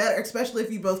it better, especially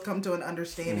if you both come to an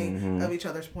understanding of each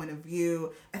other's point of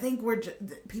view. I think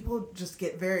people just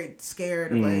get very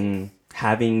scared of, like,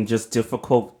 having just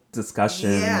difficult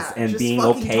discussions and being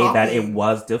okay talking. That it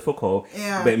was difficult,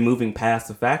 but moving past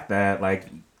the fact that, like,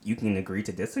 you can agree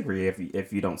to disagree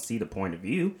if you don't see the point of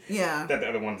view that the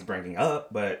other one's bringing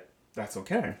up, but that's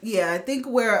okay. Yeah, I think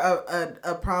where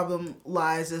a problem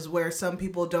lies is where some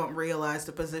people don't realize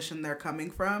the position they're coming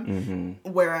from.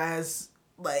 Whereas,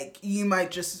 like, you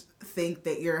might just think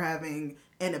that you're having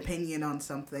an opinion on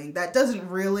something that doesn't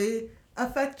really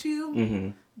affect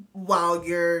you while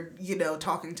you're, you know,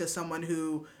 talking to someone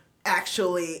who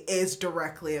actually is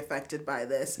directly affected by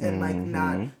this and, like,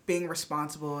 not being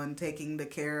responsible and taking the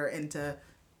care into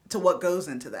what goes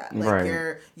into that. Like,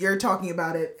 you're talking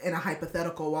about it in a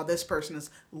hypothetical while this person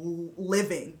is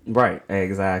living. Right,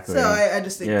 exactly. So I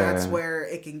just think that's where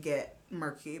it can get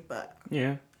murky, but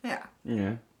yeah,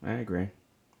 I agree.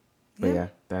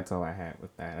 But that's all I had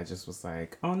with that. I just was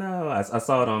like, oh no, I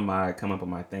saw it come up on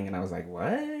my thing, and I was like,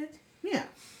 what? Yeah.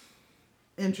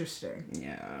 Interesting.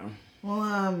 Yeah. Well,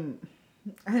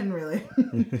 I didn't really. I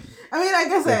mean, I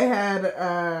guess I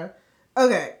had.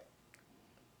 Okay.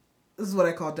 This is what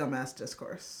I call dumbass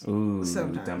discourse. Ooh,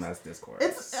 sometimes. Dumbass discourse.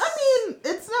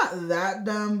 It's not that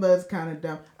dumb, but it's kind of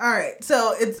dumb. All right,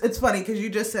 so it's funny because you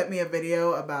just sent me a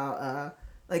video about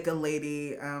like a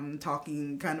lady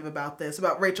talking kind of about this,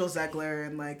 about Rachel Zegler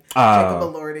and, like, Jacob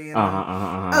Elordi.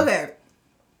 And okay,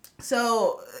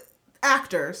 so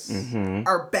actors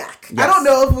are back. Yes. I don't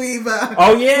know if we've that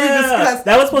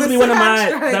was supposed to be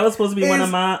one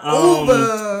of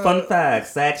my fun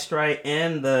facts. SAG strike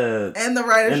and the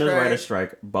writer's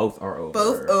strike both are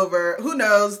over. Who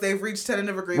knows? They've reached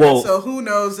tentative agreement, so who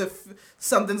knows if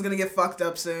something's gonna get fucked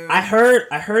up soon. I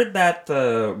heard that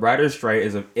the writer's strike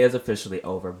is officially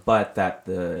over, but that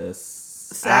the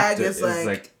SAG is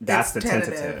like that's the it's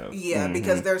tentative. Yeah,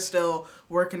 because they're still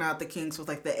working out the kinks with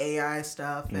like the AI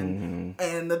stuff, and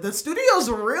the studios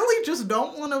really just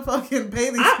don't want to fucking pay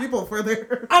these people for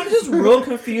their. I'm just real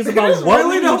confused about what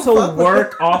really we need to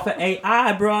work off of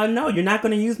AI, bro. No, you're not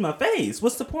going to use my face.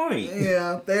 What's the point?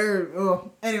 Yeah,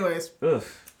 anyways. Ugh.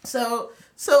 So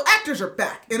actors are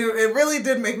back, and it really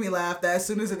did make me laugh that as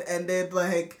soon as it ended,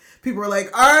 like, people were like,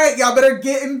 all right, y'all better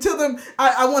get into them.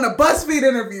 I want a BuzzFeed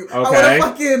interview. Okay. I want a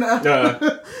fucking,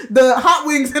 the Hot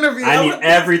Wings interview. I need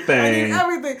everything. I need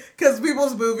everything. Because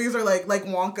people's movies are like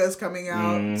Wonka's coming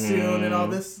out soon and all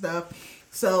this stuff.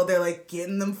 So they're like, you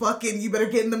better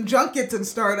get in them junkets and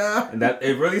start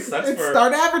it really sucks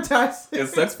start advertising. It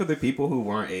sucks for the people who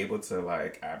weren't able to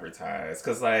like advertise.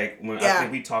 Cause like when I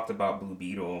think we talked about Blue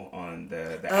Beetle on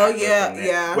the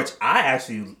which I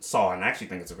actually saw and actually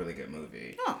think it's a really good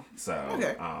movie. Oh. So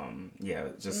okay.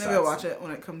 Just maybe I'll watch it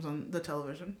when it comes on the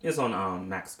television. It's on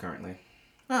Max currently.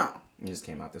 Oh. It just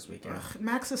came out this weekend.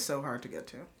 Max is so hard to get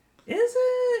to. Is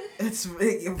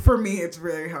it? For me, it's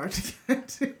very hard to get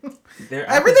to.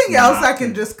 Everything else, I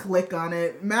can just click on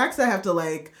it. Max, I have to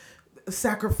like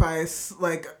sacrifice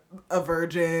like a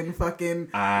virgin, fucking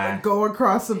go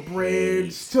across a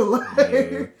bridge to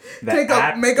like make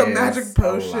a magic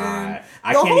potion. The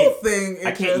whole thing. I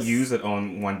can't use it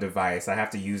on one device. I have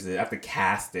to use it. I have to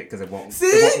cast it because it won't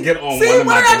get on one of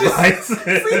my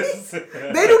devices.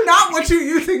 They do not want you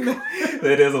using that.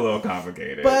 It is a little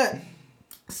complicated, but.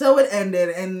 So it ended,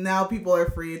 and now people are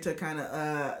free to kind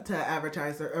of to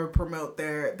advertise or promote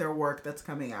their work that's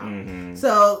coming out. Mm-hmm.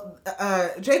 So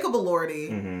Jacob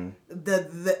Elordi,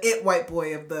 the it white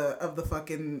boy of the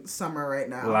fucking summer right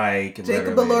now, like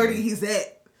Jacob Elordi, he's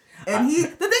it. And the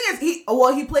thing is, he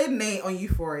played Nate on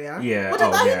Euphoria. Yeah. Which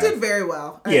I thought he did very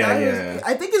well.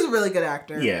 I think he's a really good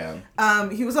actor. Yeah.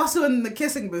 He was also in the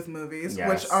Kissing Booth movies,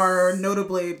 which are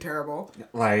notably terrible.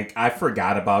 Like, I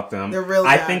forgot about them. They're really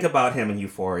bad. I think about him in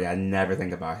Euphoria. I never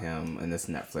think about him in this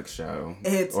Netflix show.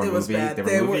 It was bad.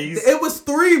 There were movies? It was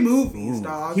 3 movies,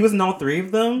 dog. He was in all 3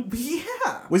 of them?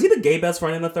 Yeah. Was he the gay best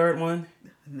friend in the 3rd one?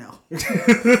 No.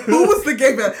 Who was the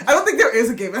gay best? I don't think there is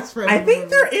a gay best friend. I think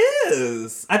there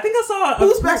is. I think I saw...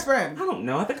 Who's best friend? I don't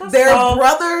know. I think They're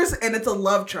brothers, and it's a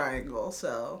love triangle,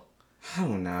 so... I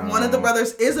don't know. One of the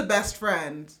brothers is a best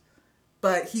friend,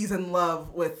 but he's in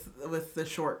love with the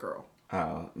short girl.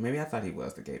 Oh, maybe I thought he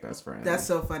was the gay best friend. That's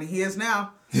so funny. He is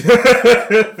now.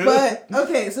 But,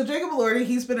 okay, so Jacob Elordi,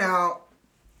 he's been out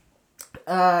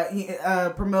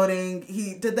promoting...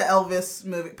 He did the Elvis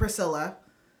movie, Priscilla.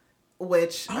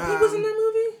 Which he was in that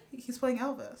movie? He's playing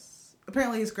Elvis.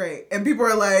 Apparently he's great. And people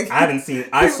are like... I haven't seen...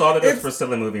 I saw the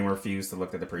Priscilla movie and refused to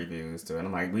look at the previews to it. And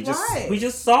I'm like, we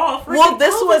just saw a freaking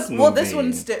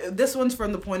this one's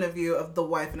from the point of view of the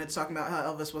wife, and it's talking about how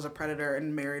Elvis was a predator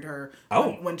and married her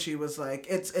when she was like...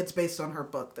 It's based on her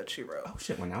book that she wrote. Oh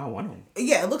shit, well now I want to.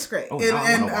 Yeah, it looks great. Oh,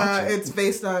 and it's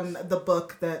based on the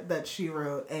book that she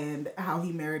wrote and how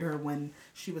he married her when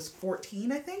she was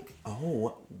 14, I think.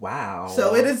 Oh, wow.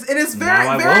 So it is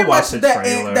very much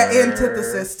the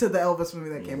antithesis to the Elvis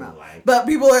movie that came out. But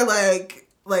people are like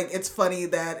it's funny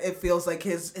that it feels like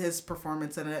his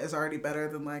performance in it is already better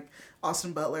than like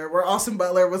Austin Butler, where Austin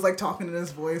Butler was like talking in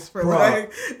his voice for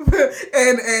like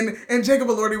and Jacob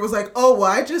Elordi was like, oh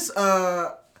well, I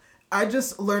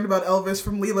just learned about Elvis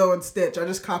from Lilo and Stitch. I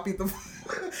just copied the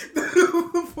voice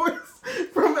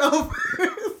from Elvis.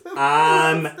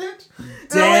 I'm dead.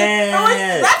 I'm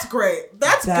like, that's great.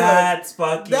 That's good. That's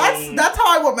fucking. That's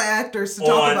how I want my actors to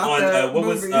talk about their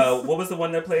movies. What was the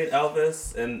one that played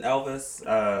Elvis and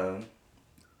Elvis?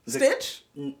 Stitch.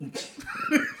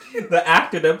 The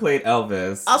actor that played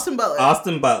Elvis. Austin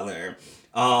Butler.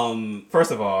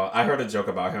 First of all, I heard a joke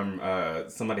about him.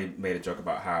 Somebody made a joke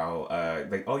about how,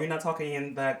 like, oh, you're not talking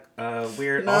in that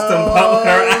weird Austin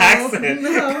Butler accent.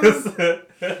 No.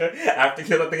 After I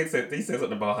think he said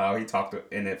something about how he talked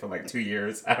in it for like 2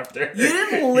 years after. You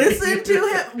didn't listen to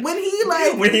him when he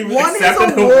won accepted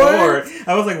his award.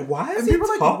 I was like, why is he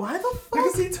talking? Like, why the fuck? Why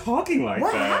is he talking like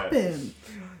what that? What happened?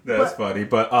 That's funny,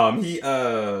 but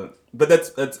But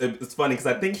it's funny because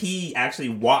I think he actually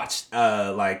watched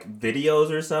like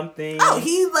videos or something. Oh,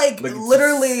 he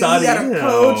literally he had a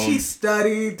coach. He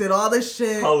studied, did all this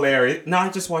shit. Hilarious. No, I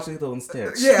just watched Lilo and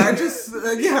Stitch. Yeah, I just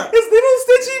yeah. Is Lilo and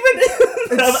Stitch even?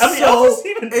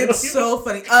 It's so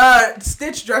funny.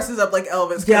 Stitch dresses up like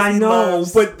Elvis. Yeah, I know,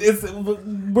 but where's the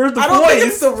voice? I don't think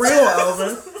it's the real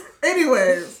Elvis.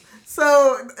 Anyways.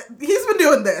 So he's been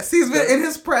doing this. He's been in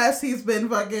his press. He's been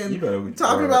fucking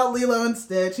talking about Lilo and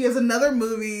Stitch. He has another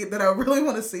movie that I really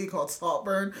want to see called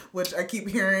Saltburn, which I keep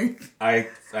hearing. I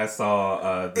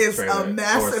saw the it's trailer a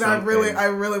mess, and I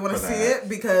really want to see it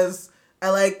because I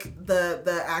like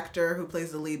the actor who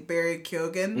plays the lead, Barry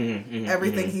Keoghan.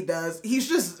 Everything he does, he's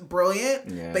just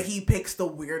brilliant. Yeah. But he picks the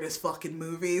weirdest fucking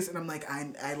movies, and I'm like,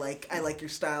 I like your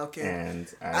style, kid.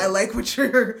 And I like what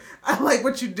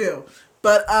you do.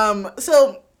 But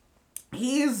so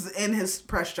he's in his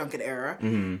press junket era,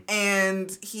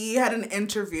 and he had an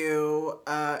interview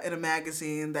in a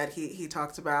magazine that he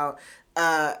talked about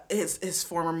his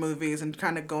former movies and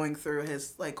kind of going through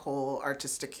his like whole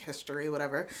artistic history,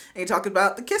 whatever. And he talked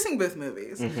about the Kissing Booth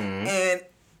movies, and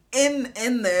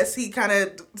in this he kind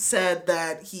of said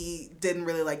that he didn't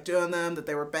really like doing them, that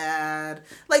they were bad,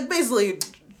 like basically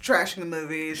trashing the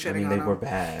movies, shitting on them. They were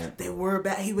bad. They were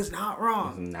bad. He was not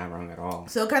wrong. He was not wrong at all.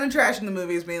 So kind of trashing the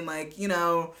movies, being like, you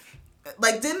know,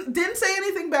 like didn't say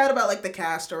anything bad about like the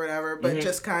cast or whatever, but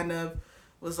just kind of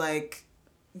was like,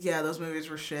 yeah, those movies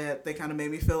were shit. They kind of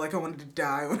made me feel like I wanted to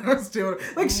die when I was doing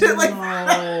like shit like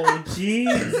that. Oh,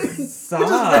 Jesus. Which is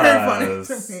very funny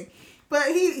to me. But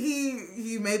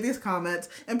he made these comments,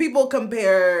 and people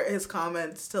compare his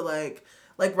comments to like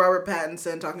Robert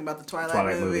Pattinson talking about the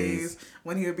Twilight movies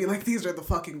when he would be like, these are the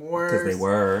fucking worst. Because they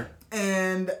were.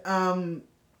 And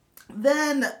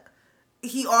then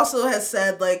he also has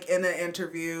said, like, in an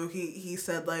interview, he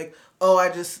said, like, oh, I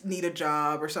just need a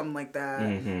job or something like that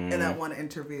in that one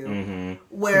interview.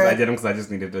 Where I did them because I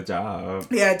just needed a job.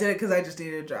 Yeah, I did it because I just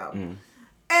needed a job. And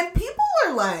people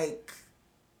are like,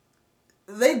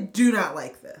 they do not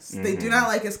like this. They do not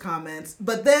like his comments.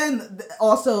 But then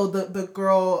also the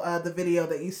girl, the video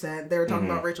that you sent, they were talking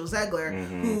about Rachel Zegler,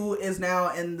 who is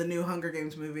now in the new Hunger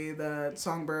Games movie, the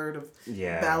Songbird of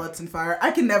Ballads and Fire.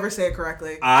 I can never say it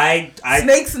correctly.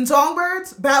 Snakes and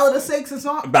Songbirds? Ballad of Snakes and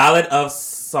Songbirds? Ballad of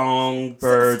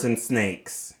Songbirds and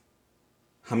Snakes.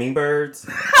 Hummingbirds?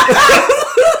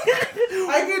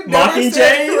 I can never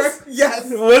say it correctly.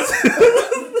 Yes.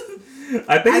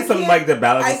 I think it's something like the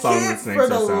Ballad of Songs and Snakes or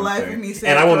something.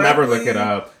 And I will never look it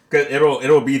up. Cause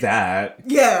it'll be that.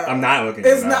 Yeah. I'm not looking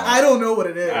it up. I don't know what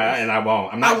it is. And I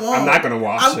won't. I'm not gonna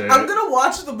watch it. I'm gonna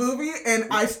watch the movie and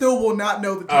I still will not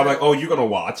know the title. I'm like, oh, you're gonna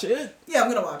watch it? Yeah,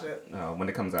 I'm gonna watch it. Oh, when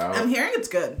it comes out. I'm hearing it's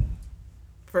good.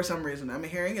 For some reason. I'm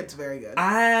hearing it's very good.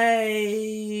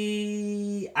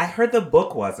 I heard the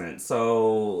book wasn't,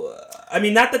 so I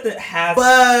mean, not that it has,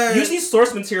 but usually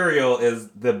source material is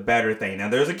the better thing. Now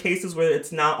there's cases where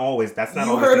it's not always, that's not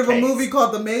always the case. You heard of a movie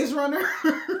called The Maze Runner?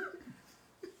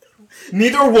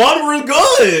 Neither one were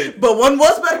good! But one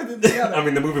was better than the other. I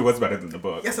mean, the movie was better than the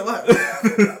book. Yes, it was.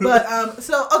 But,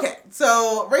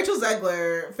 so Rachel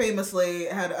Zegler famously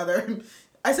had other...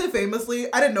 I say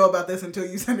famously. I didn't know about this until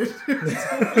you sent it to me.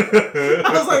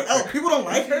 I was like, oh, people don't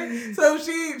like her? So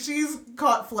she's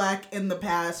caught flack in the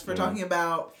past for talking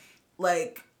about,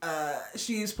 like,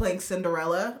 she's playing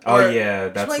Cinderella. Oh, yeah.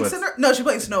 That's she's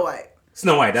playing Snow White.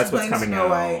 Snow White, that's what's coming out. Snow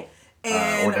White.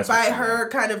 And by her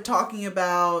kind of talking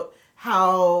about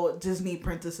how Disney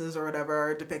princesses or whatever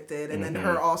are depicted, and then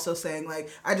her also saying,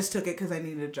 like, I just took it because I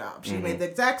needed a job. She made the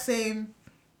exact same,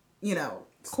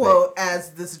 quote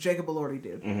as this Jacob Elordi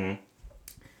dude.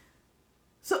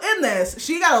 So in this,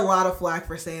 she got a lot of flack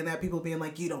for saying that, people being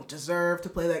like, you don't deserve to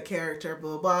play that character,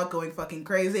 blah, blah, blah, going fucking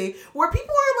crazy, where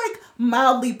people are like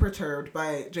mildly perturbed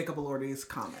by Jacob Elordi's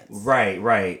comments.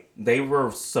 Right. They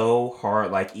were so hard,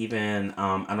 like even,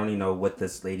 I don't even know what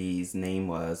this lady's name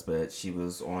was, but she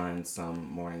was on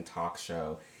some morning talk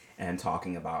show and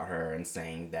talking about her and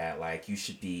saying that, like, you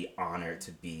should be honored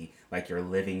to be, like, you're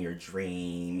living your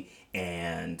dream,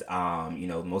 and,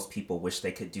 most people wish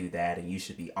they could do that, and you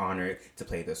should be honored to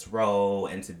play this role,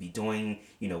 and to be doing,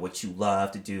 what you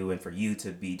love to do, and for you to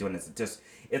be doing this.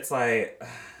 It's like,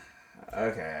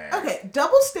 okay. Okay,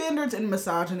 double standards and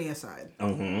misogyny aside.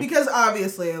 Because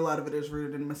obviously a lot of it is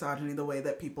rooted in misogyny, the way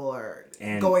that people are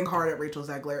going hard at Rachel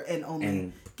Zegler and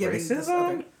only giving this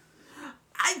other...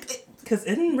 Because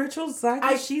in Rachel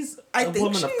Zegler, she's a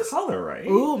woman of color, right?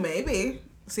 Ooh, maybe.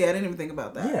 See, I didn't even think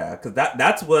about that. Yeah, because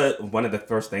that's what one of the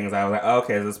first things I was like,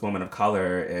 okay, this woman of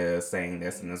color is saying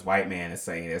this, and this white man is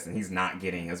saying this, and he's not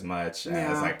getting as much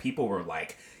as, like, people were,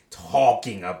 like,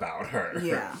 talking about her.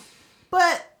 Yeah.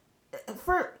 But,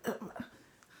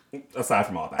 aside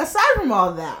from all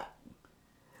that,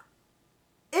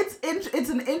 it's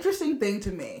an interesting thing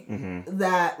to me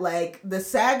that, like, the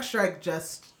SAG strike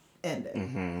just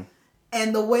ended.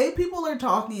 And the way people are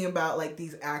talking about, like,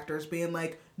 these actors being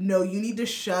like, no, you need to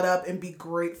shut up and be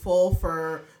grateful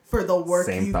for the work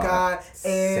you got.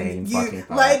 And you,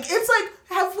 like, it's like,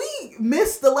 have we they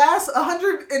missed the last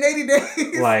 180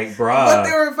 days. Like, bruh. What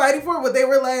they were fighting for, what they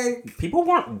were like. People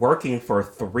weren't working for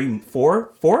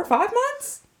 4 or 5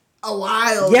 months? A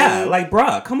while. Yeah, dude. like,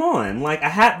 bruh, come on. Like, I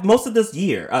had most of this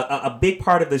year, a big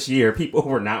part of this year, people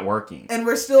were not working. And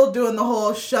we're still doing the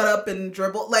whole shut up and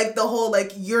dribble. Like, the whole,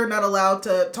 like, you're not allowed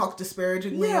to talk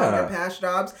disparagingly on your past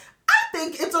jobs. I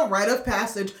think it's a rite of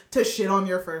passage to shit on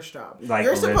your first job. Like,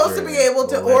 you're supposed to be able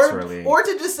to, or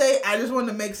to just say, I just wanted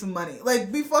to make some money.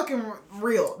 Like, be fucking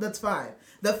real. That's fine.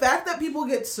 The fact that people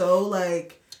get so,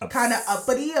 like, kind of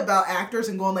uppity about actors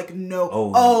and going like,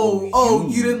 no,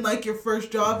 you didn't like your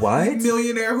first job? What? You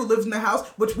millionaire who lives in the house,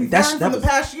 which we've learned from the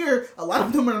past year, a lot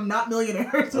of them are not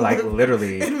millionaires. Like,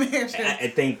 literally. I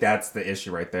think that's the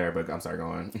issue right there, but I'm sorry, go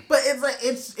on. But it's like,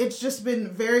 it's just been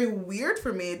very weird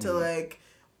for me to, like,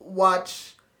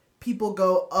 watch people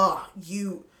go,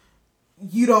 you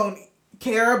don't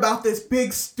care about this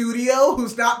big studio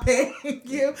who's not paying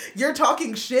you. You're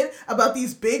talking shit about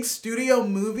these big studio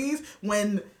movies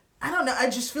when, I don't know,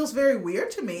 it just feels very weird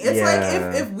to me. It's like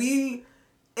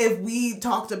if we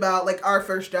talked about, like, our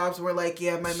first jobs and we're like,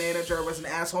 yeah, my manager was an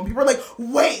asshole, and people are like,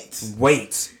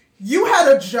 wait. You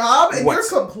had a job and you're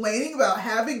complaining about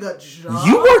having a job?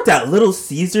 You worked at Little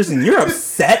Caesars and you're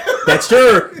upset that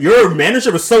your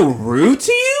manager was so rude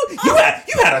to you? You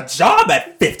had a job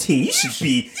at 15. You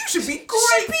should be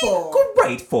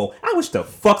grateful. I wish the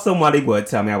fuck somebody would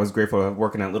tell me I was grateful for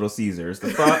working at Little Caesars.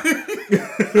 The fuck?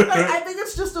 I think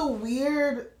it's just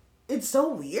it's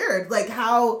so weird. Like,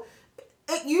 how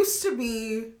it used to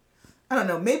be, I don't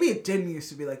know, maybe it didn't used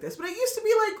to be like this, but it used to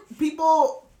be like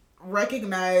people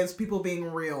recognize people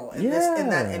being real in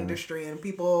that industry, and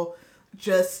people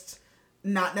just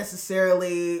not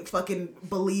necessarily fucking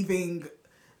believing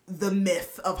the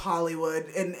myth of Hollywood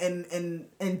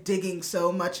and digging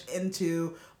so much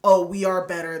into, we are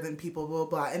better than people, blah,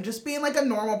 blah, and just being like a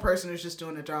normal person who's just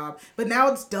doing a job. But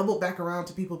now it's doubled back around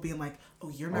to people being like,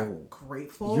 you're not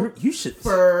grateful. You should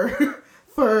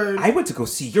for I went to go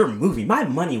see your movie. My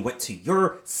money went to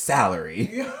your salary.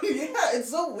 Yeah, it's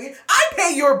so weird. I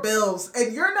pay your bills,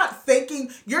 and you're not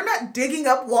digging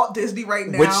up Walt Disney right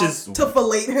now to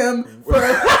fillet him for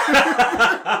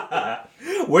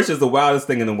which is the wildest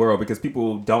thing in the world, because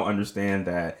people don't understand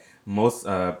that most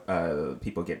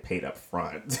people get paid up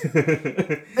front.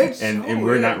 and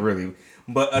we're not really.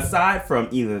 But aside from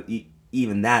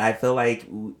even that, I feel like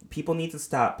people need to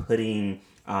stop putting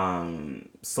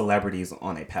celebrities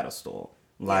on a pedestal.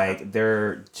 Like,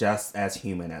 they're just as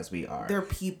human as we are. They're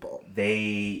people.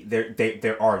 They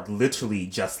are literally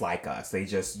just like us. They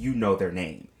just, their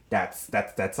name.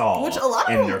 That's all. Which a lot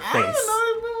of in them, their I face. don't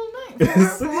know their real name.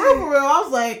 For real, I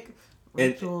was like,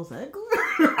 Rachel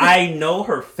Zegler? I know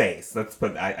her face. I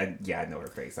know her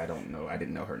face. I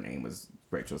didn't know her name was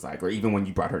Rachel Zegler. Even when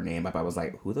you brought her name up, I was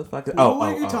like, who the fuck is... Who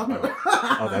are you talking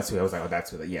about? That's who. I was like,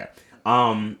 that's who. Yeah.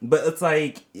 But it's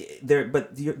like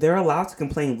they're allowed to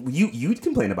complain. You'd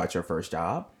complain about your first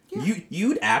job. Yeah.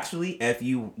 You'd actually, if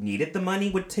you needed the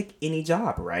money, would take any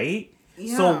job, right?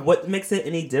 Yeah. So what makes it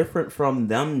any different from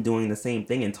them doing the same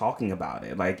thing and talking about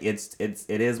it? Like, it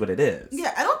is what it is.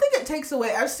 Yeah, I don't think it takes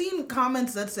away. I've seen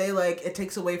comments that say, like, it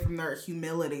takes away from their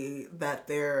humility that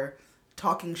they're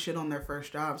talking shit on their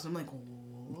first jobs. I'm like,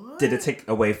 what? Did it take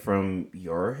away from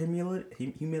your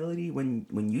humility when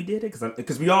you did it?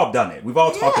 Because we all have done it. We've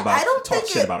all talked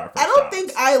shit about our first I don't jobs.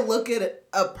 think I look at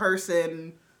a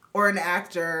person or an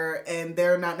actor and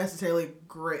they're not necessarily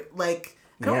great. Like,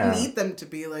 I don't need them to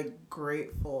be, like,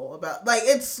 grateful about... Like,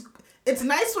 it's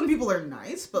nice when people are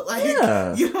nice, but, like,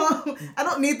 I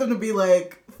don't need them to be,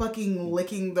 like, fucking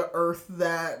licking the earth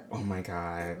that... Oh, my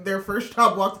God. Their first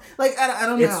job walked... Like, I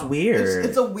don't know. It's weird.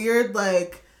 It's a weird,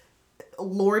 like,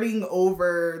 lording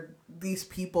over these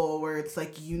people where it's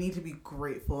like, you need to be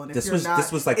grateful, and if this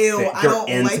was like, I don't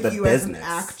like you as an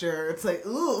actor. It's like,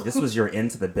 ooh. This was you're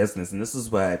into the business, and this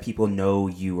is what people know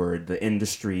you were the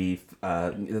industry.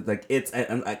 Like, it's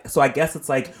so I guess it's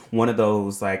like one of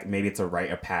those, like, maybe it's a rite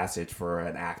of passage for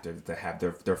an actor to have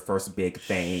their first big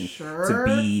thing to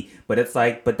be, but it's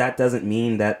like, but that doesn't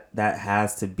mean that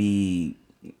has to be,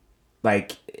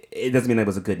 like, it doesn't mean it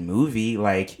was a good movie.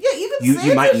 Like, yeah,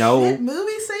 you might know shit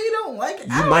movie, say you don't like it.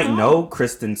 You might know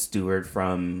Kristen Stewart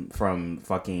from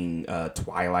fucking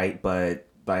Twilight, but,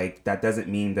 like, that doesn't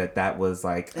mean that was,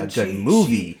 like, a good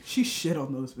movie. She shit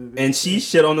on those movies. And she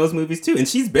shit on those movies too, and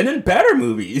she's been in better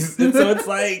movies. And so it's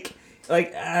like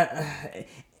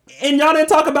and y'all didn't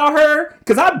talk about her?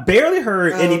 Because I barely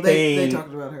heard anything. They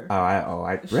talked about her.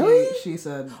 I really? She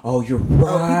said. Oh, you're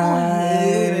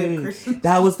right.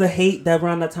 That was the hate that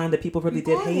around that time that people really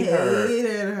did hate her.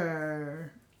 Hated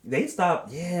her. They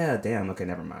stopped. Yeah, damn. Okay,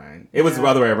 never mind. It was the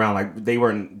other way around. Like they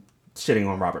weren't shitting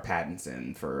on Robert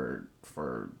Pattinson for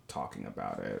talking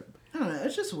about it. I don't know.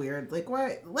 It's just weird. Like,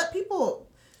 why let people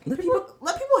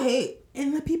hate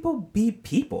and let people be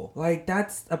people? Like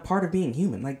that's a part of being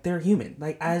human. Like they're human.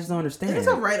 Like I just don't understand. It's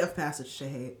a rite of passage to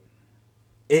hate.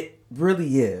 It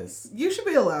really is. You should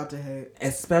be allowed to hate,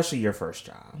 especially your first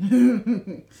job.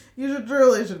 You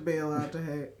should be allowed to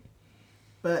hate.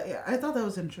 But yeah, I thought that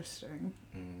was interesting.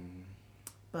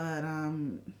 But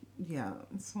yeah,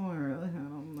 that's all I really had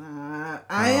on that.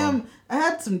 I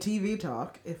had some TV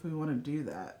talk if we want to do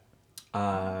that.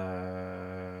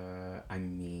 I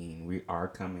mean, we are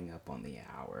coming up on the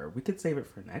hour. We could save it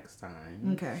for next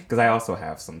time. Okay. Because I also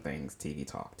have some things TV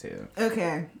talk too.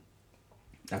 Okay.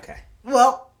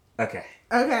 Well. Okay.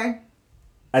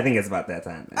 I think it's about that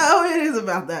time. Then. Oh, it is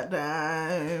about that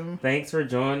time. Thanks for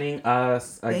joining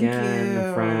us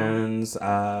again, friends,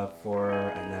 for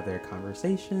another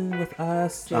conversation with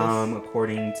us. Yes.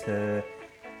 According to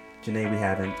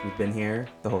Janae, we've been here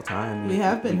the whole time. We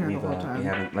have been here the whole time. We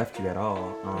haven't left you at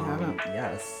all. We haven't.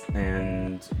 Yes,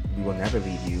 and we will never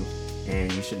leave you,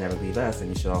 and you should never leave us, and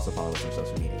you should also follow us on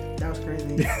social media. That was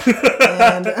crazy.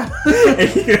 And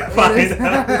you can find us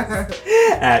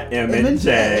at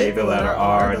M&J, the letter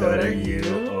R, the letter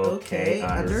U, OK _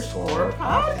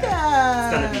 podcast.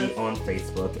 It's going to be on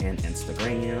Facebook and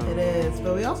Instagram. It is,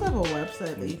 but we also have a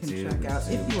website that you can check out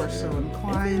if you are so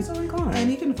inclined.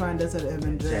 And you can find us at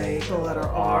M&J, the letter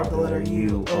R, the letter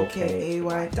U,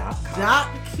 OKAY.com.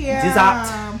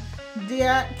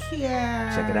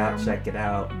 Check it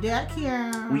out.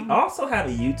 We also have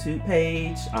a YouTube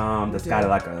page that's got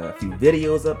like a few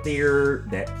videos up there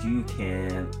that you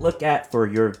can look at for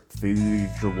your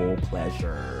visual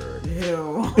pleasure.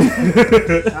 Ew.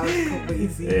 That was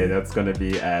crazy. Yeah, that's gonna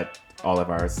be at all of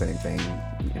our same thing.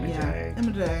 M&J. And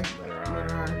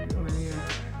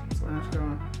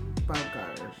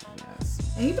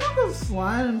you can also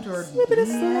slide into our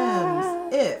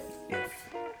DMs if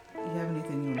you have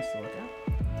anything you want us to look at,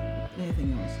 anything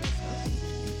you want us to discuss,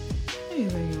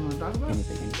 anything you want to talk about,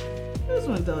 anything. I just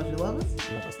want to tell us you love us.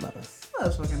 Love us. Let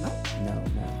us fucking know. No.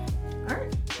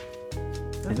 Alright.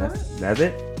 That's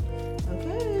it?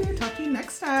 Okay. Talk to you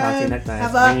next time.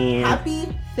 Have a happy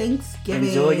Thanksgiving.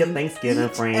 Enjoy your Thanksgiving,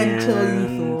 friends. Until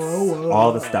you throw up.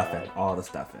 All the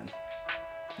stuffing.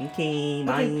 Okay,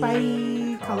 bye. Okay,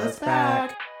 bye. Call us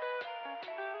back.